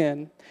map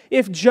again.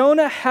 If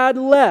Jonah had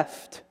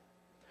left,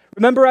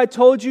 remember I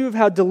told you of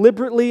how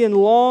deliberately and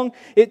long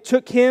it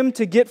took him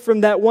to get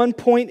from that one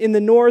point in the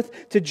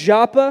north to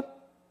Joppa?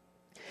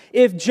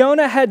 If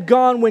Jonah had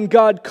gone when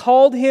God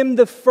called him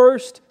the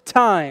first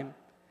time,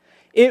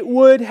 it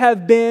would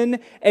have been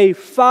a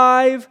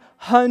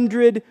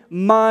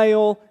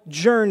 500-mile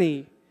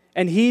journey,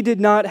 and he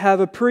did not have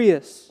a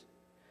Prius.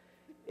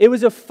 It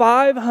was a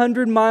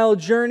 500-mile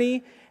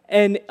journey,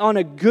 and on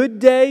a good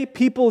day,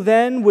 people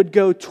then would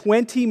go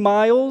 20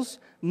 miles.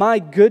 My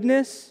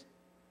goodness.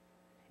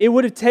 It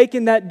would have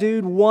taken that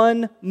dude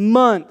 1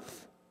 month.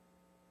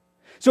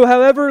 So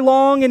however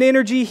long and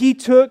energy he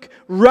took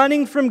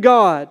running from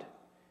God,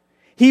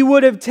 he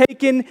would have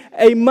taken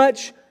a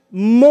much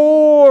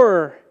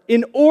more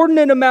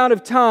inordinate amount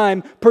of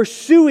time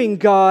pursuing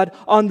God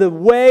on the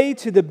way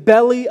to the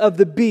belly of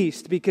the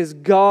beast, because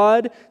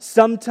God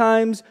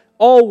sometimes,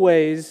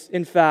 always,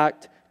 in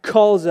fact,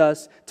 calls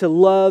us to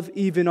love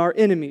even our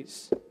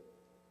enemies.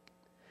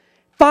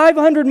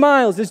 500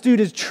 miles, this dude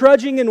is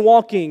trudging and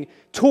walking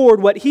toward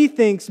what he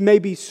thinks may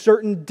be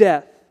certain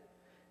death.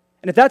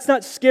 And if that's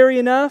not scary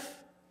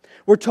enough,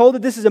 we're told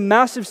that this is a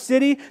massive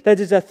city that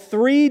is a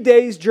 3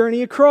 days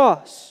journey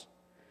across.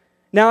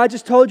 Now, I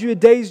just told you a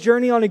day's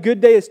journey on a good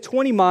day is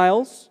 20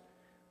 miles.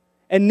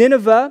 And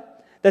Nineveh,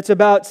 that's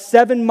about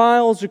 7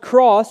 miles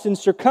across in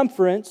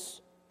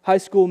circumference. High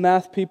school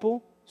math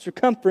people,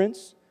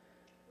 circumference.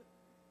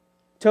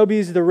 Toby,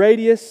 is the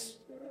radius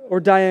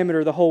or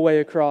diameter the whole way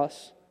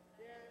across?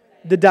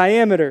 The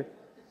diameter.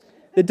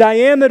 The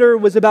diameter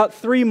was about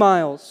 3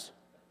 miles.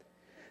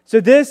 So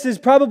this is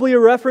probably a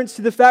reference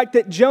to the fact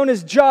that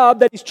Jonah's job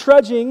that he's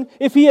trudging,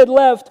 if he had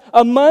left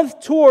a month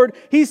toward,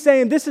 he's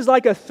saying this is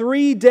like a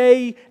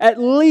 3-day at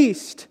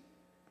least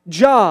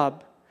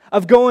job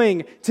of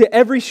going to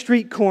every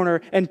street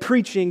corner and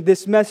preaching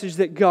this message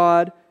that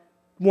God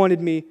wanted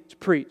me to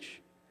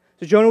preach.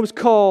 So Jonah was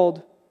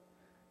called.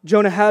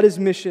 Jonah had his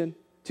mission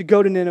to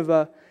go to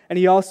Nineveh, and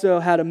he also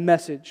had a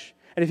message.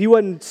 And if he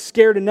wasn't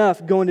scared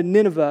enough going to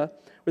Nineveh,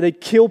 where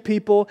they'd kill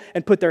people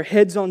and put their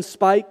heads on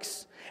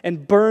spikes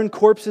and burn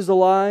corpses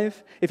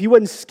alive, if he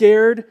wasn't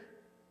scared,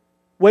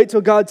 wait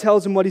till God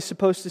tells him what he's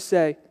supposed to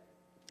say.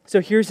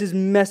 So here's his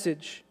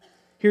message.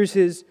 Here's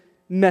his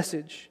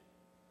message.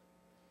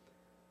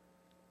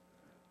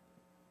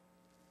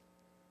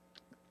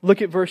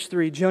 Look at verse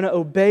 3. Jonah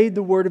obeyed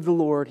the word of the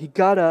Lord. He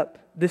got up,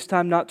 this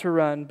time not to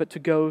run, but to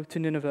go to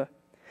Nineveh.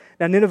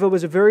 Now, Nineveh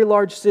was a very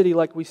large city,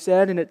 like we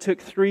said, and it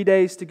took 3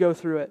 days to go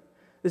through it.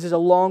 This is a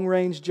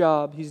long-range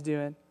job he's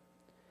doing.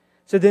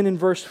 So then in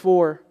verse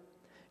 4,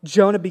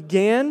 Jonah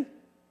began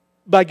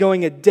by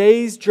going a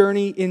day's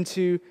journey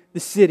into the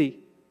city,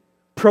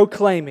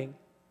 proclaiming,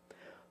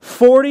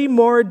 40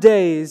 more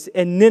days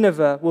and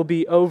Nineveh will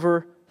be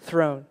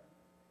overthrown.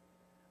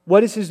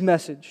 What is his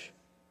message?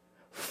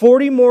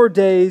 40 more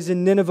days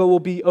and Nineveh will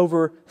be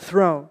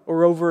overthrown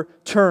or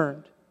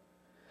overturned.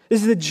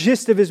 This is the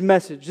gist of his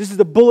message. This is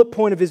the bullet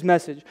point of his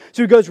message.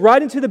 So he goes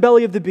right into the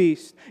belly of the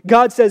beast.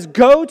 God says,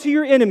 go to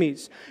your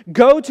enemies.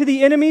 Go to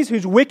the enemies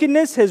whose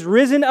wickedness has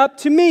risen up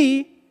to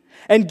me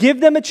and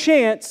give them a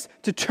chance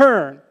to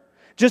turn.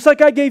 Just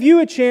like I gave you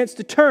a chance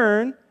to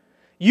turn,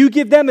 you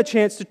give them a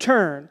chance to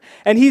turn.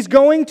 And he's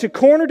going to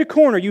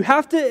corner. You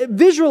have to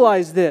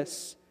visualize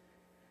this.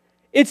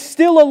 It's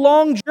still a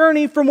long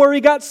journey from where he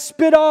got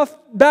spit off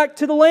back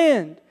to the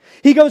land.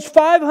 He goes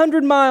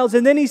 500 miles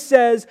and then he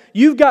says,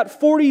 you've got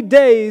 40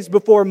 days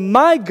before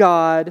my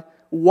God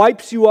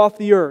wipes you off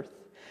the earth.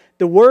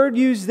 The word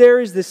used there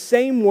is the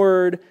same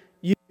word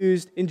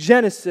used in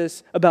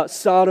Genesis about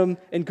Sodom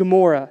and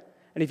Gomorrah.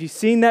 And if you've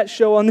seen that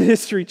show on the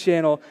History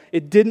Channel,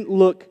 it didn't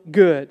look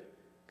good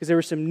because there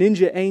were some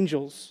ninja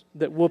angels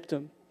that whooped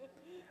them.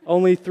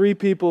 Only 3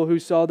 people who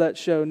saw that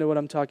show know what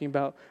I'm talking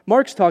about.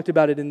 Mark's talked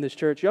about it in this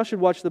church. Y'all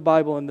should watch the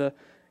Bible and the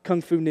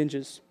Kung Fu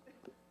Ninjas.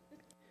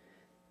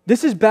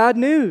 This is bad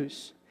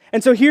news.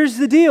 And so here's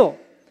the deal.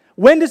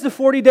 When does the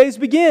 40 days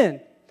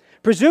begin?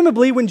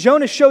 Presumably when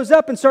Jonah shows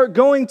up and starts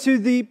going to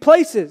the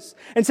places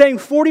and saying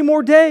 40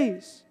 more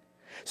days.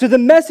 So the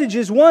message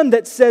is one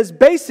that says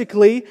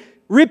basically,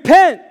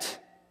 repent,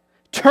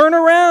 turn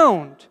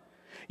around.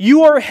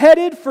 You are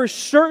headed for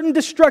certain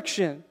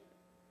destruction.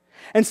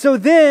 And so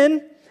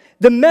then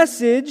the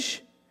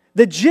message,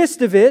 the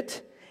gist of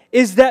it,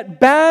 is that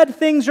bad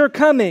things are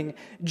coming.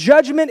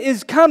 Judgment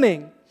is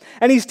coming.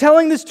 And he's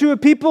telling this to a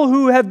people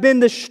who have been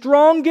the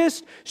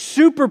strongest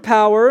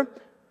superpower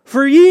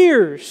for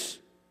years.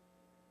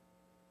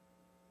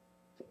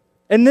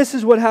 And this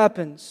is what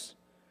happens.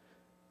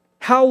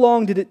 How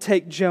long did it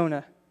take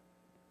Jonah?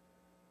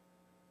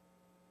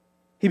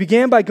 He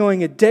began by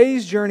going a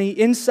day's journey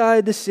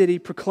inside the city,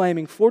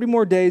 proclaiming 40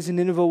 more days and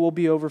Nineveh will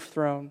be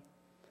overthrown.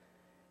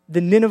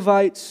 The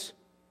Ninevites,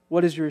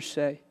 what does yours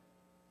say?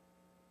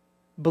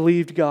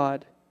 Believed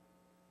God.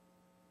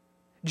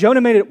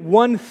 Jonah made it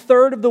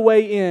 1/3 of the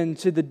way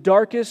into the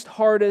darkest,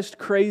 hardest,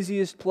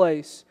 craziest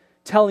place,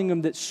 telling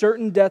them that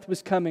certain death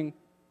was coming,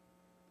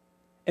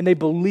 and they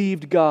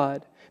believed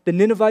God. The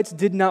Ninevites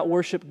did not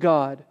worship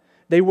God.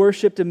 They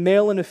worshipped a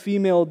male and a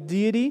female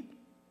deity.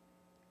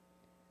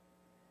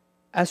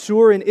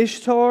 Assur and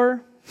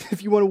Ishtar,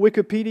 if you want to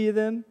Wikipedia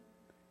them.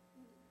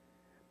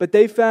 But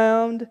they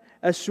found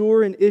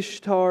Assur and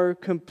Ishtar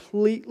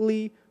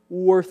completely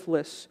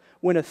worthless.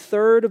 When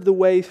 1/3 of the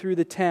way through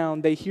the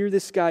town, they hear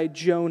this guy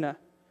Jonah,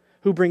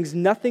 who brings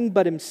nothing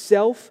but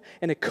himself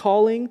and a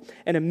calling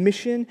and a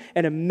mission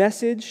and a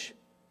message.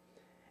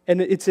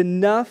 And it's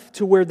enough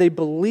to where they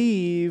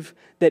believe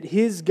that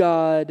his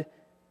God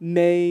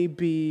may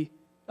be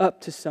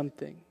up to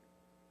something.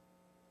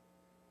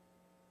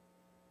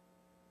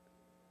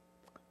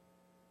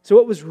 So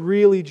what was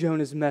really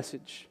Jonah's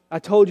message? I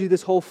told you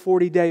this whole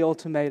 40-day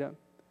ultimatum.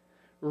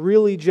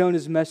 Really,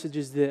 Jonah's message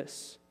is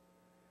this.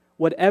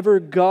 Whatever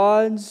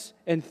gods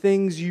and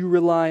things you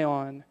rely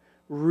on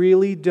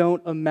really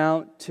don't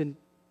amount to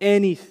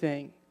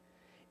anything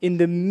in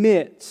the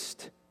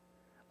midst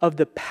of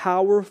the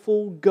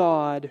powerful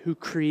God who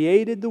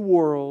created the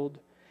world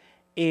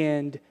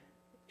and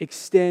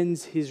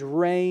extends His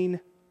reign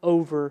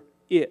over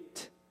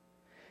it.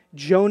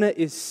 Jonah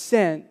is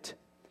sent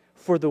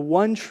for the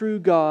one true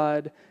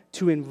God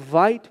to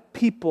invite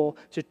people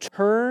to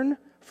turn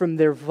from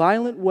their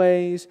violent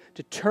ways,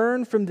 to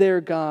turn from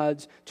their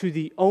gods to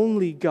the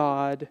only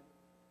God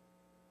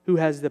who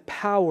has the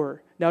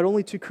power not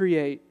only to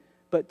create,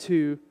 but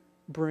to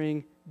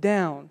bring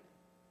down.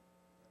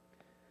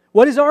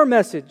 What is our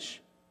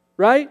message,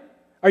 right?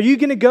 Are you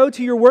going to go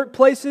to your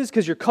workplaces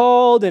because you're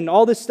called and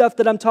all this stuff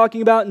that I'm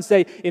talking about and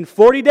say, in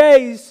 40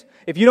 days,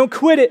 if you don't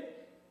quit it?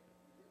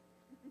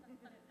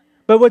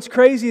 But what's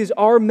crazy is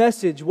our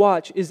message,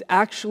 watch, is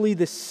actually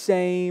the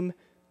same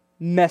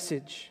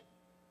message.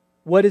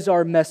 What is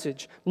our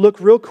message? Look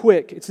real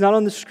quick. It's not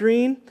on the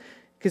screen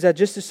because I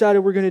just decided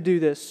we're going to do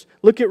this.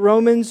 Look at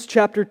Romans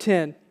chapter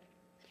 10.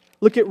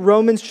 Look at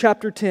Romans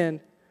chapter 10.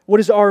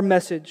 What is our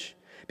message?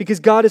 Because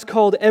God has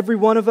called every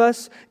one of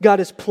us. God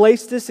has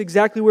placed us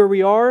exactly where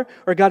we are,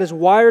 or God has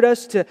wired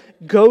us to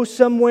go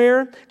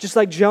somewhere, just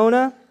like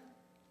Jonah.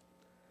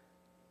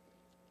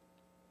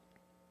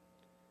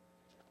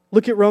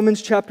 Look at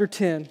Romans chapter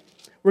 10.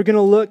 We're going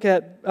to look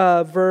at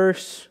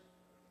verse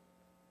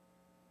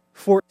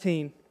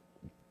 14.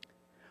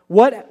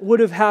 What would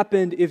have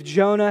happened if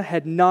Jonah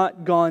had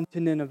not gone to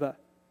Nineveh?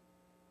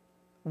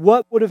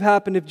 What would have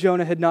happened if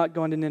Jonah had not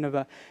gone to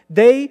Nineveh?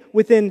 They,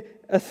 within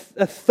a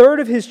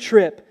third of his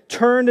trip,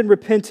 turned and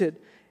repented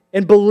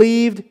and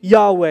believed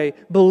Yahweh,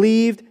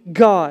 believed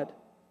God.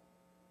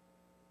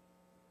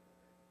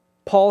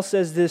 Paul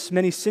says this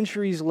many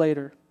centuries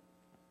later.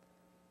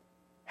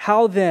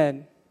 How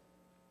then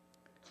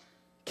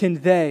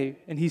can they,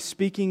 and he's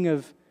speaking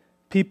of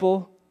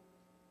people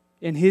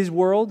in his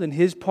world, in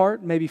his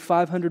part, maybe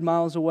 500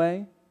 miles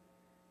away,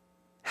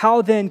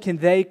 how then can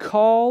they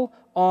call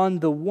on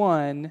the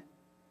one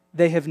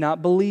they have not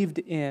believed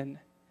in?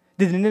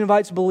 Did the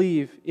Ninevites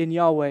believe in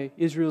Yahweh,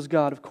 Israel's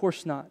God? Of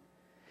course not.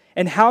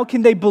 And how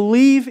can they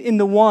believe in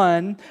the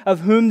one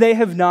of whom they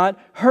have not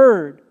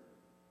heard?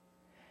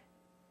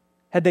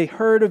 Had they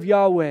heard of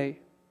Yahweh?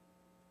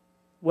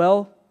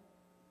 Well,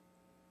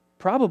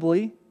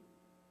 probably,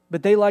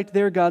 but they liked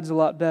their gods a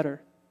lot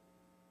better.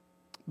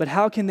 But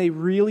how can they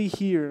really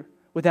hear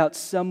without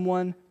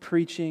someone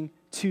preaching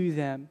to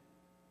them?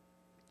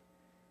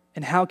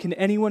 And how can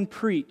anyone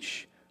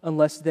preach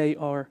unless they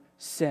are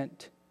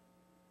sent?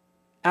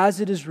 As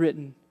it is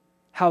written,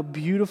 how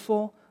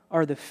beautiful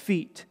are the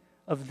feet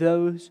of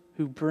those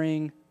who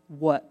bring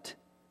what?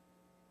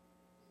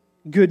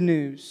 Good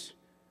news.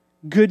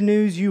 Good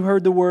news, you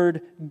heard the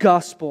word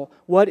gospel.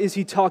 What is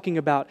he talking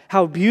about?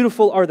 How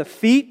beautiful are the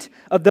feet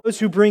of those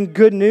who bring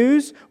good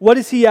news? What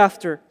is he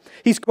after?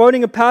 He's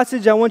quoting a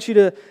passage. I want you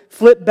to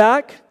flip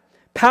back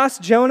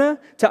past Jonah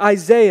to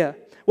Isaiah.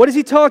 What is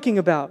he talking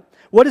about?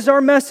 What is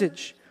our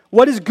message?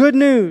 What is good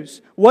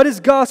news? What is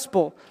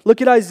gospel?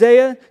 Look at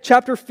Isaiah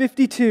chapter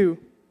 52.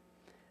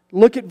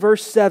 Look at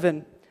verse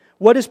 7.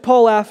 What is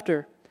Paul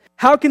after?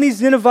 How can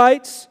these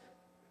Ninevites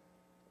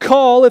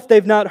call if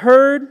they've not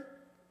heard?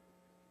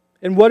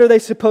 And what are they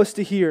supposed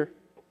to hear?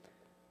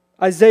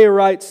 Isaiah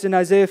writes in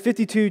Isaiah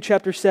 52,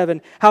 chapter 7,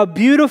 how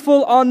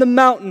beautiful on the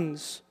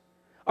mountains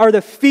are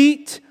the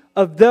feet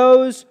of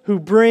those who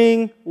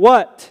bring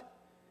what?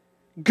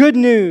 Good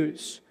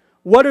news.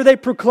 What are they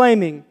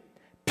proclaiming?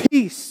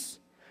 Peace.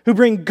 Who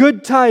bring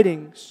good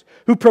tidings.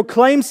 Who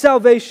proclaim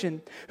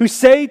salvation. Who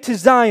say to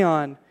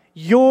Zion,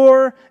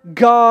 your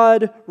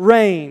God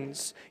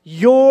reigns.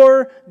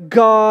 Your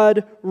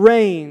God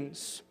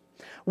reigns.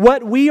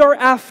 What we are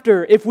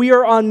after, if we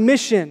are on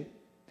mission.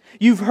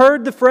 You've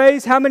heard the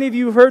phrase, how many of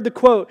you have heard the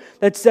quote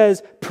that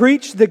says,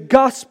 preach the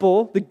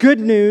gospel, the good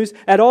news,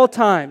 at all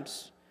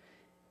times.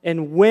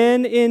 And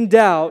when in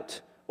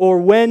doubt,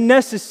 or when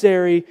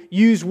necessary,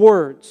 use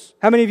words.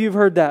 How many of you have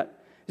heard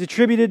that? It's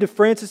attributed to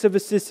Francis of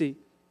Assisi.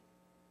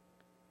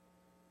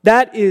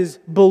 That is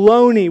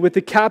baloney with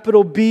the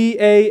capital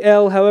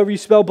B-A-L, however you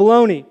spell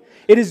baloney.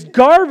 It is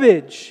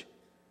garbage.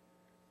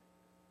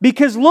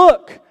 Because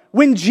look,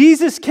 when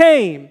Jesus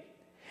came,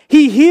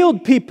 He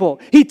healed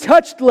people. He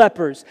touched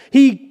lepers.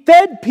 He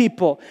fed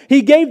people.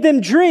 He gave them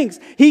drinks.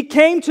 He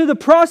came to the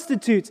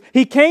prostitutes.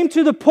 He came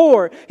to the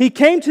poor. He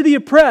came to the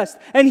oppressed.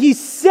 And He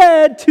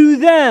said to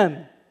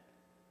them,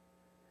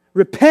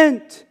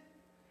 repent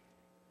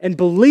and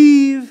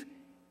believe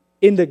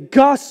in the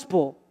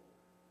gospel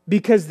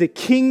because the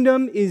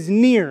kingdom is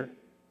near.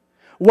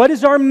 What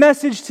is our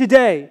message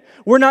today?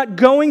 We're not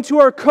going to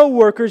our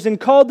coworkers and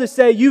called to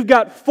say, you've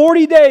got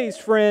 40 days,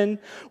 friend.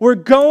 We're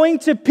going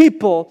to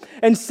people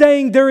and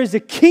saying there is a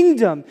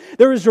kingdom,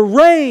 there is a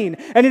reign,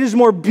 and it is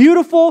more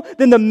beautiful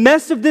than the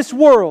mess of this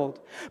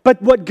world.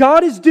 But what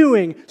God is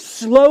doing,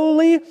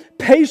 slowly,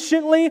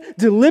 patiently,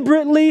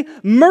 deliberately,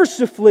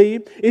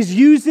 mercifully, is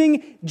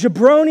using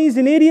jabronis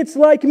and idiots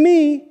like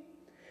me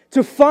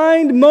to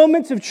find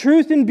moments of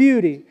truth and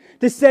beauty,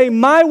 to say,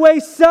 my way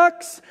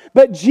sucks,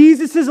 but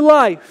Jesus is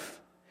life.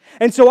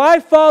 And so I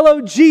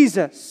follow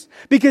Jesus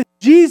because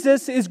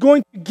Jesus is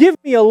going to give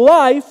me a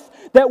life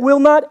that will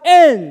not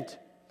end.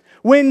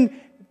 When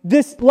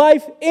this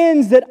life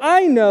ends that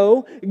I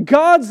know,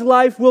 God's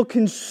life will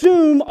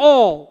consume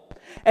all.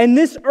 And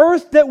this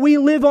earth that we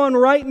live on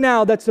right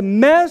now, that's a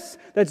mess,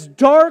 that's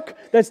dark,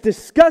 that's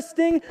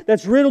disgusting,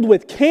 that's riddled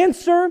with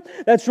cancer,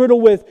 that's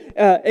riddled with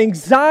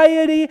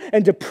anxiety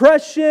and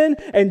depression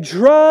and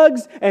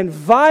drugs and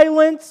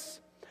violence.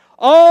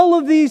 All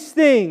of these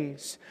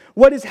things,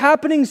 what is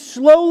happening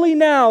slowly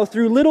now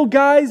through little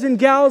guys and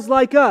gals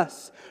like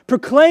us,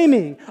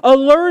 proclaiming,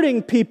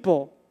 alerting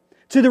people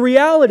to the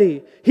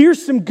reality.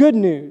 Here's some good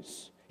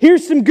news.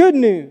 Here's some good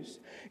news.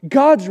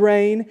 God's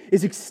reign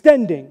is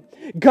extending.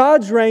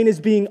 God's reign is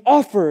being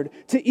offered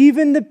to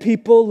even the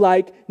people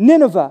like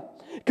Nineveh.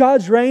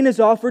 God's reign is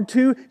offered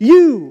to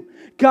you.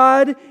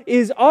 God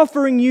is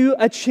offering you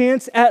a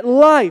chance at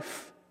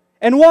life.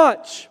 And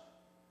watch,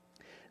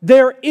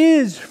 there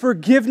is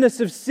forgiveness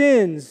of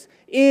sins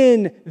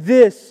in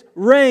this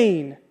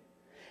reign,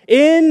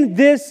 in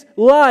this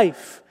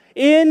life,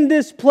 in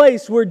this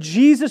place where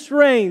Jesus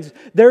reigns.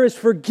 There is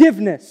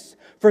forgiveness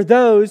for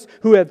those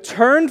who have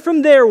turned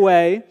from their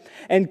way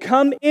and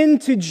come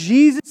into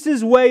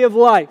Jesus' way of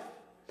life.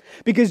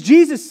 Because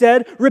Jesus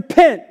said,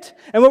 repent.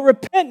 And what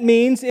repent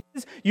means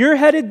is you're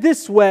headed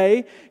this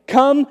way,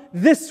 come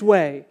this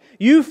way.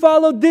 You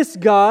followed this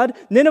God,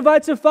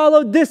 Ninevites have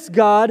followed this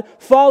God,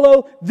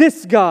 follow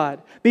this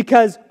God.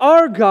 Because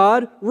our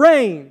God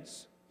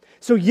reigns.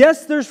 So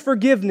yes, there's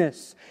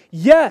forgiveness.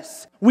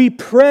 Yes, we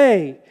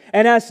pray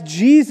and ask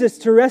Jesus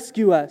to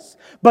rescue us.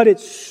 But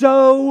it's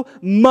so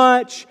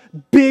much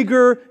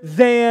bigger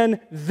than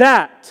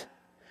that.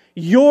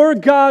 Your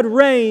God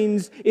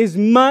reigns is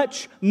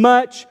much,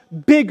 much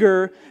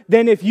bigger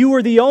than if you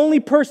were the only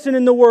person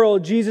in the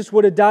world, Jesus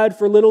would have died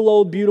for little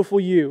old beautiful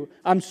you.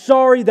 I'm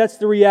sorry, that's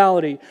the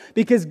reality.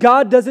 Because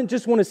God doesn't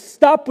just want to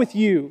stop with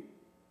you.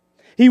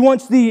 He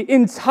wants the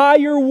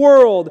entire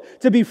world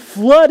to be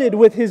flooded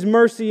with His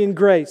mercy and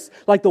grace,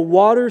 like the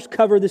waters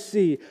cover the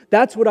sea.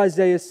 That's what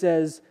Isaiah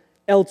says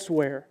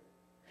elsewhere.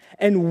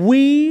 And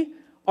we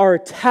are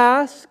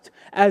tasked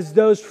as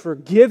those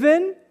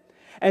forgiven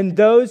and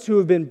those who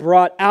have been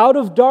brought out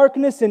of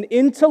darkness and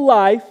into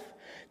life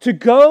to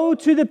go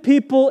to the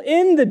people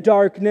in the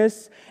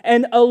darkness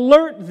and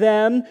alert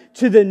them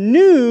to the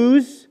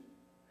news,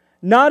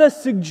 not a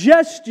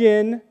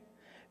suggestion,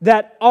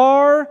 that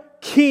our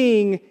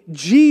King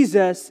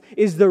Jesus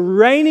is the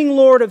reigning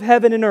Lord of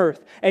heaven and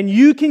earth. And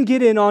you can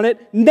get in on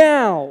it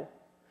now.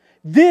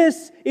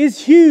 This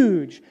is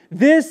huge.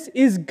 This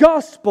is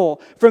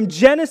gospel. From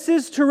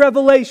Genesis to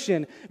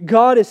Revelation,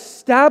 God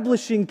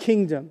establishing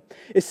kingdom,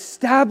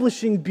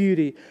 establishing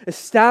beauty,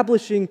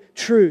 establishing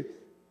truth.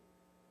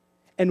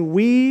 And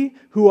we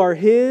who are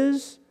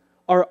His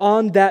are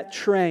on that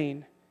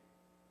train,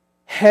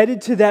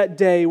 headed to that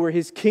day where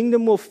His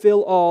kingdom will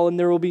fill all and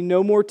there will be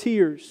no more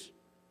tears.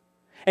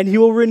 And He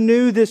will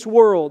renew this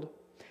world.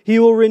 He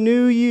will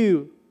renew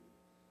you.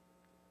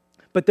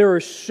 But there are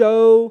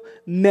so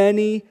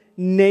many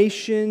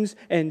nations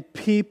and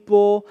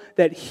people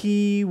that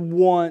He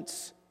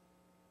wants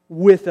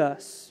with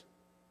us.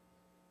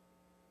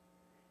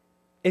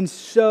 And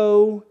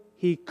so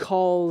He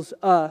calls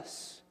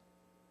us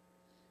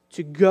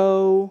to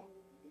go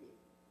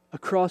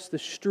across the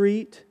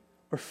street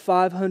or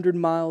 500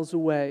 miles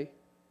away.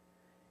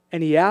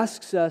 And He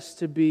asks us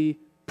to be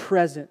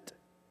present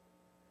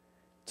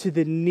to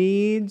the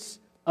needs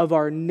of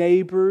our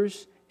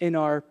neighbors and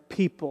our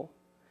people.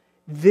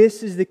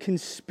 This is the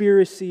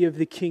conspiracy of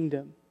the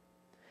kingdom.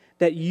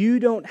 That you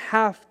don't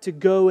have to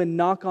go and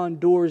knock on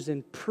doors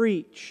and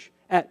preach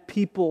at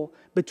people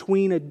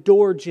between a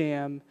door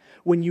jam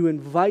when you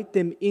invite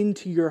them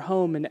into your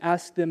home and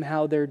ask them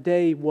how their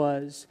day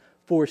was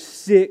for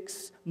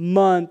 6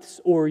 months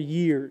or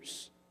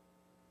years.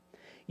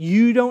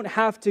 You don't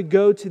have to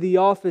go to the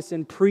office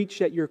and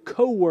preach at your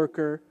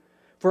coworker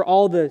for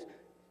all the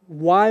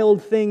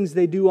wild things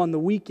they do on the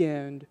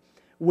weekend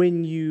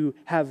when you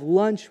have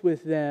lunch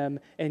with them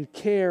and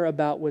care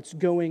about what's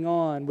going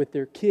on with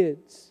their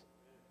kids.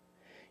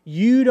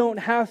 You don't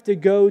have to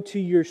go to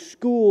your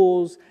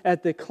schools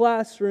at the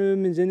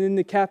classrooms and in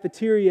the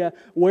cafeteria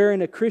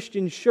wearing a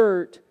Christian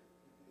shirt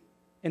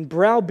and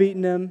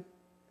browbeating them,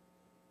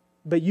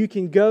 but you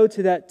can go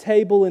to that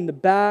table in the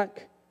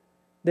back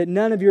that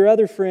none of your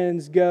other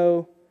friends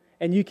go,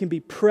 and you can be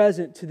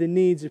present to the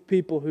needs of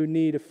people who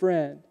need a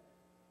friend.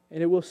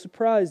 And it will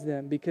surprise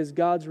them, because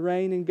God's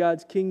reign and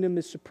God's kingdom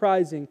is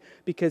surprising,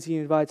 because He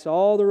invites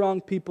all the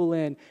wrong people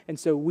in. And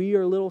so we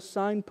are little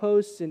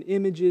signposts and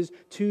images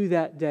to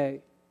that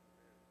day.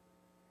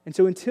 And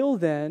so until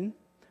then,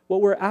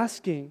 what we're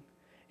asking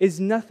is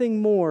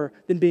nothing more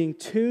than being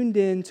tuned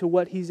in to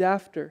what He's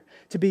after.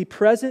 To be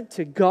present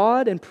to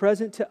God and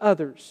present to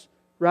others,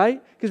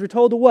 right? Because we're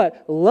told to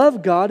what?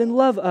 Love God and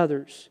love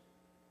others.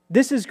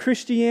 This is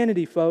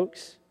Christianity,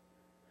 folks.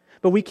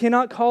 But we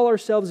cannot call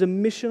ourselves a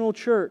missional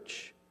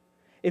church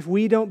if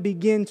we don't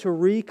begin to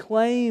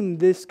reclaim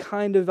this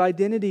kind of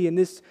identity and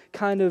this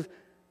kind of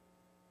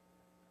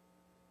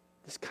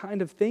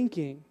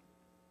thinking.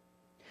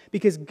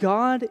 Because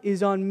God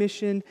is on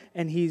mission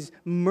and He's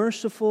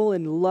merciful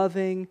and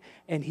loving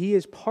and He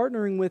is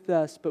partnering with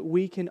us, but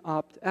we can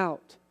opt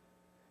out.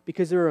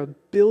 Because there are 1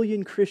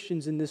 billion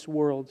Christians in this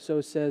world,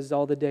 so says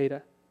all the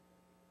data.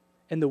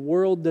 And the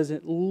world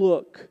doesn't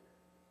look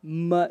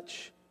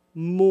much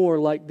more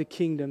like the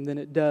kingdom than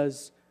it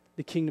does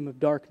the kingdom of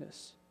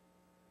darkness.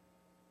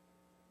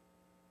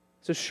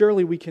 So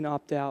surely we can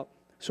opt out.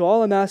 So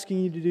all I'm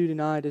asking you to do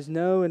tonight is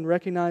know and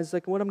recognize,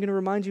 like what I'm going to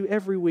remind you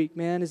every week,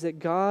 man, is that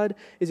God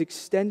is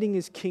extending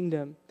His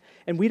kingdom.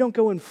 And we don't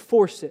go and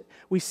force it.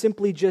 We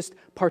simply just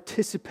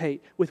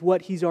participate with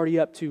what He's already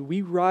up to.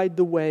 We ride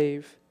the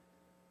wave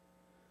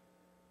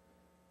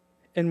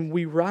and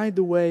we ride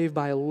the wave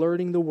by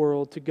alerting the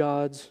world to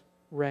God's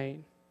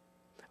reign.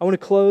 I want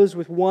to close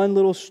with one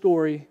little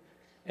story,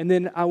 and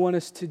then I want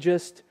us to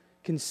just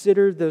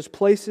consider those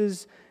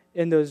places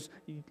and those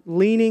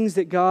leanings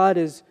that God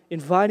is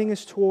inviting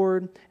us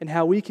toward, and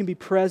how we can be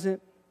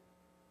present,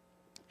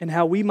 and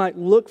how we might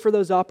look for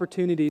those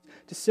opportunities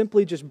to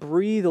simply just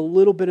breathe a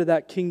little bit of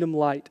that kingdom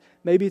light.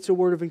 Maybe it's a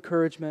word of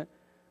encouragement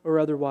or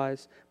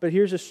otherwise. But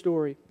here's a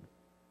story.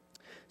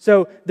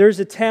 So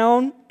there's a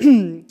town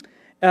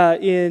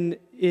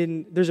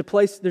there's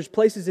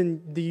places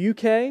in the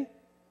UK,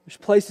 there's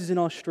places in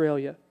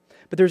Australia.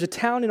 But there's a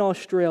town in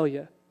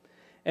Australia,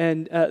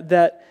 and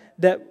that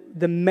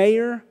the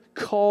mayor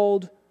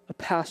called a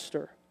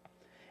pastor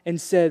and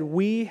said,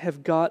 "We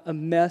have got a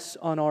mess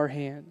on our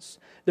hands.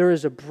 There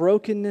is a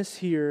brokenness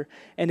here,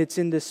 and it's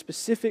in this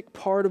specific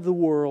part of the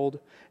world,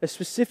 a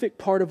specific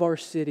part of our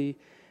city,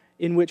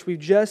 in which we've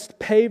just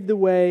paved the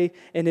way,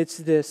 and it's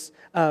this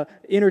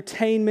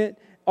entertainment,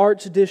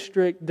 arts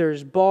district.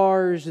 There's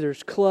bars,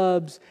 there's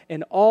clubs,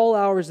 and all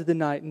hours of the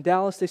night. In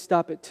Dallas, they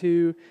stop at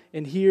 2,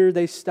 and here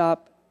they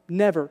stop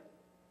never.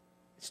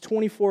 It's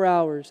 24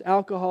 hours.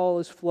 Alcohol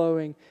is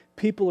flowing.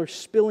 People are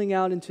spilling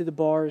out into the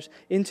bars,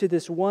 into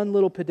this one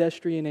little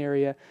pedestrian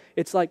area.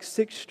 It's like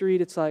 6th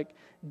Street. It's like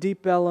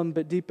Deep Ellum,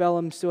 but Deep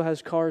Ellum still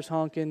has cars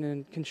honking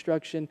and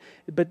construction.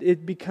 But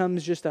it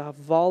becomes just a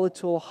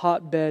volatile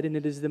hotbed, and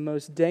it is the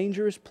most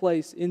dangerous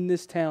place in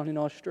this town in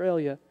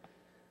Australia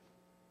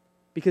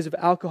because of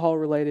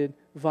alcohol-related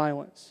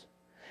violence.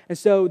 And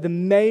so the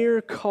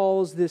mayor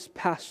calls this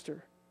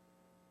pastor.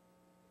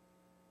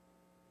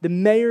 The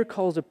mayor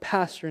calls a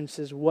pastor and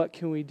says, "What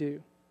can we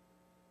do?"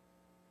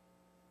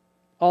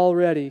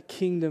 Already,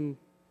 kingdom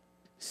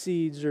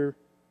seeds are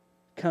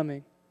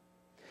coming.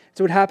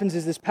 So what happens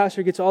is this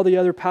pastor gets all the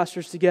other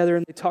pastors together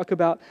and they talk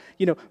about,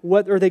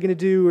 what are they going to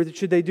do? Or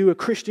should they do a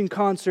Christian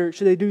concert?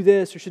 Should they do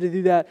this or should they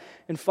do that?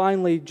 And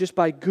finally, just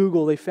by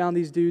Google, they found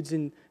these dudes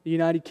in the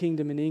United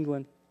Kingdom in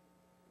England.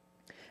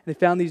 And they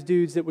found these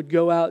dudes that would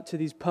go out to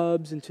these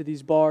pubs and to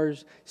these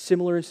bars,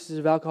 similar instances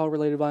of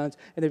alcohol-related violence,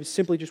 and they would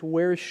simply just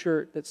wear a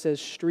shirt that says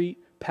street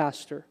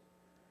pastor.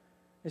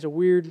 It's a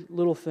weird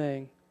little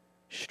thing.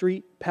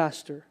 Street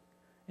pastor.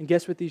 And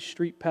guess what these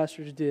street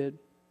pastors did?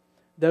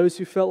 Those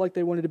who felt like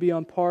they wanted to be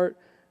on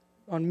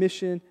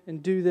mission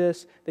and do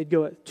this, they'd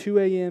go at 2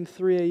 a.m.,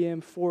 3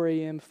 a.m., 4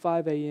 a.m.,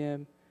 5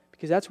 a.m.,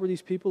 because that's where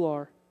these people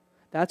are.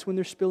 That's when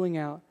they're spilling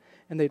out.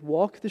 And they'd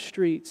walk the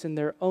streets, and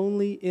their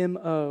only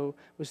M.O.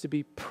 was to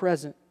be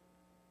present.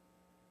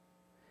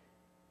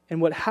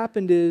 And what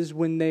happened is,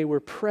 when they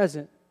were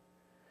present,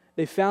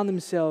 they found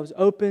themselves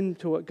open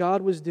to what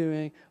God was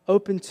doing,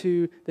 open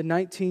to the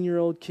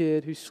 19-year-old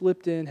kid who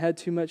slipped in, had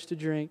too much to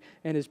drink,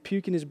 and is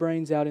puking his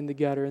brains out in the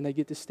gutter, and they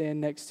get to stand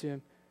next to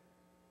him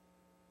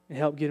and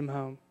help get him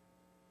home.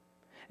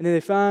 And then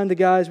they find the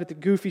guys with the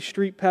goofy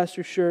street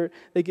pastor shirt.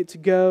 They get to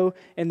go,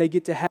 and they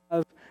get to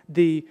have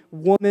the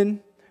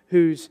woman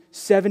who's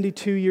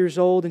 72 years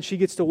old, and she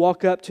gets to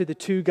walk up to the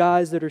two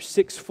guys that are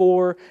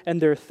 6'4",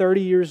 and they're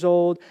 30 years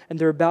old, and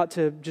they're about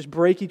to just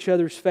break each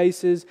other's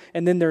faces,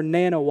 and then their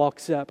Nana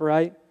walks up,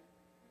 right?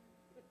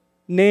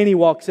 Nanny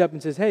walks up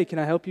and says, "Hey, can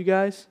I help you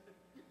guys?"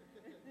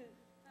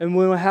 And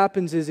what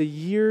happens is, a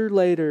year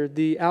later,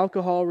 the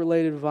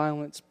alcohol-related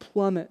violence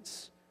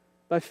plummets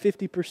by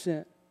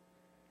 50%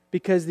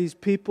 because these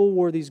people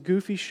wore these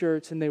goofy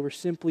shirts and they were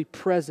simply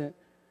present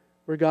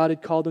where God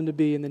had called them to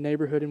be in the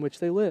neighborhood in which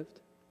they lived.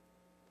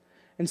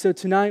 And so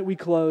tonight we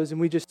close and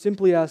we just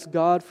simply ask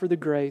God for the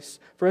grace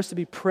for us to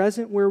be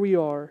present where we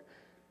are,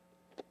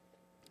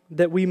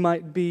 that we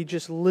might be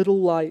just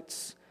little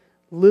lights,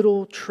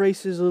 little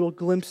traces, little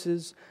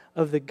glimpses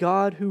of the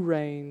God who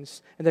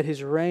reigns, and that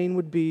His reign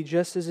would be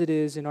just as it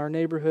is in our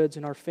neighborhoods,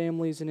 in our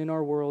families, and in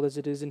our world as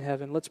it is in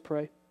heaven. Let's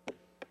pray.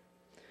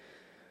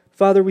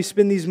 Father, we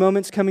spend these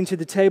moments coming to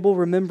the table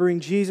remembering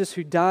Jesus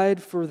who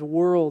died for the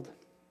world,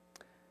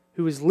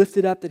 who was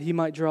lifted up that He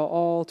might draw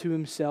all to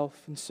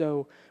Himself. And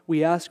so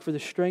we ask for the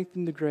strength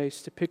and the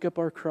grace to pick up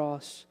our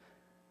cross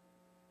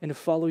and to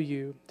follow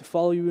You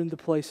in the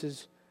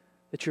places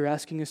that You're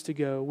asking us to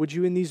go. Would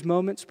You in these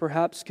moments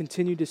perhaps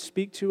continue to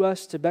speak to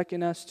us, to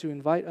beckon us, to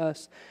invite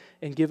us,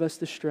 and give us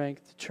the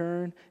strength to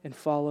turn and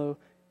follow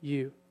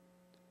You.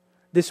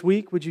 This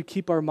week, would You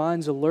keep our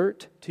minds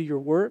alert to Your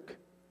work,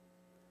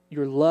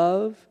 Your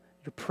love,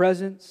 Your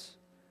presence,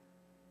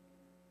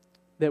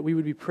 that we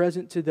would be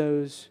present to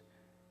those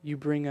You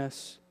bring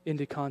us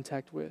into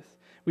contact with.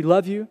 We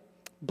love You.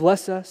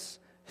 Bless us.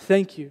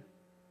 Thank You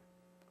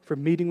for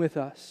meeting with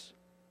us.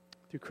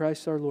 Through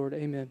Christ our Lord.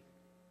 Amen.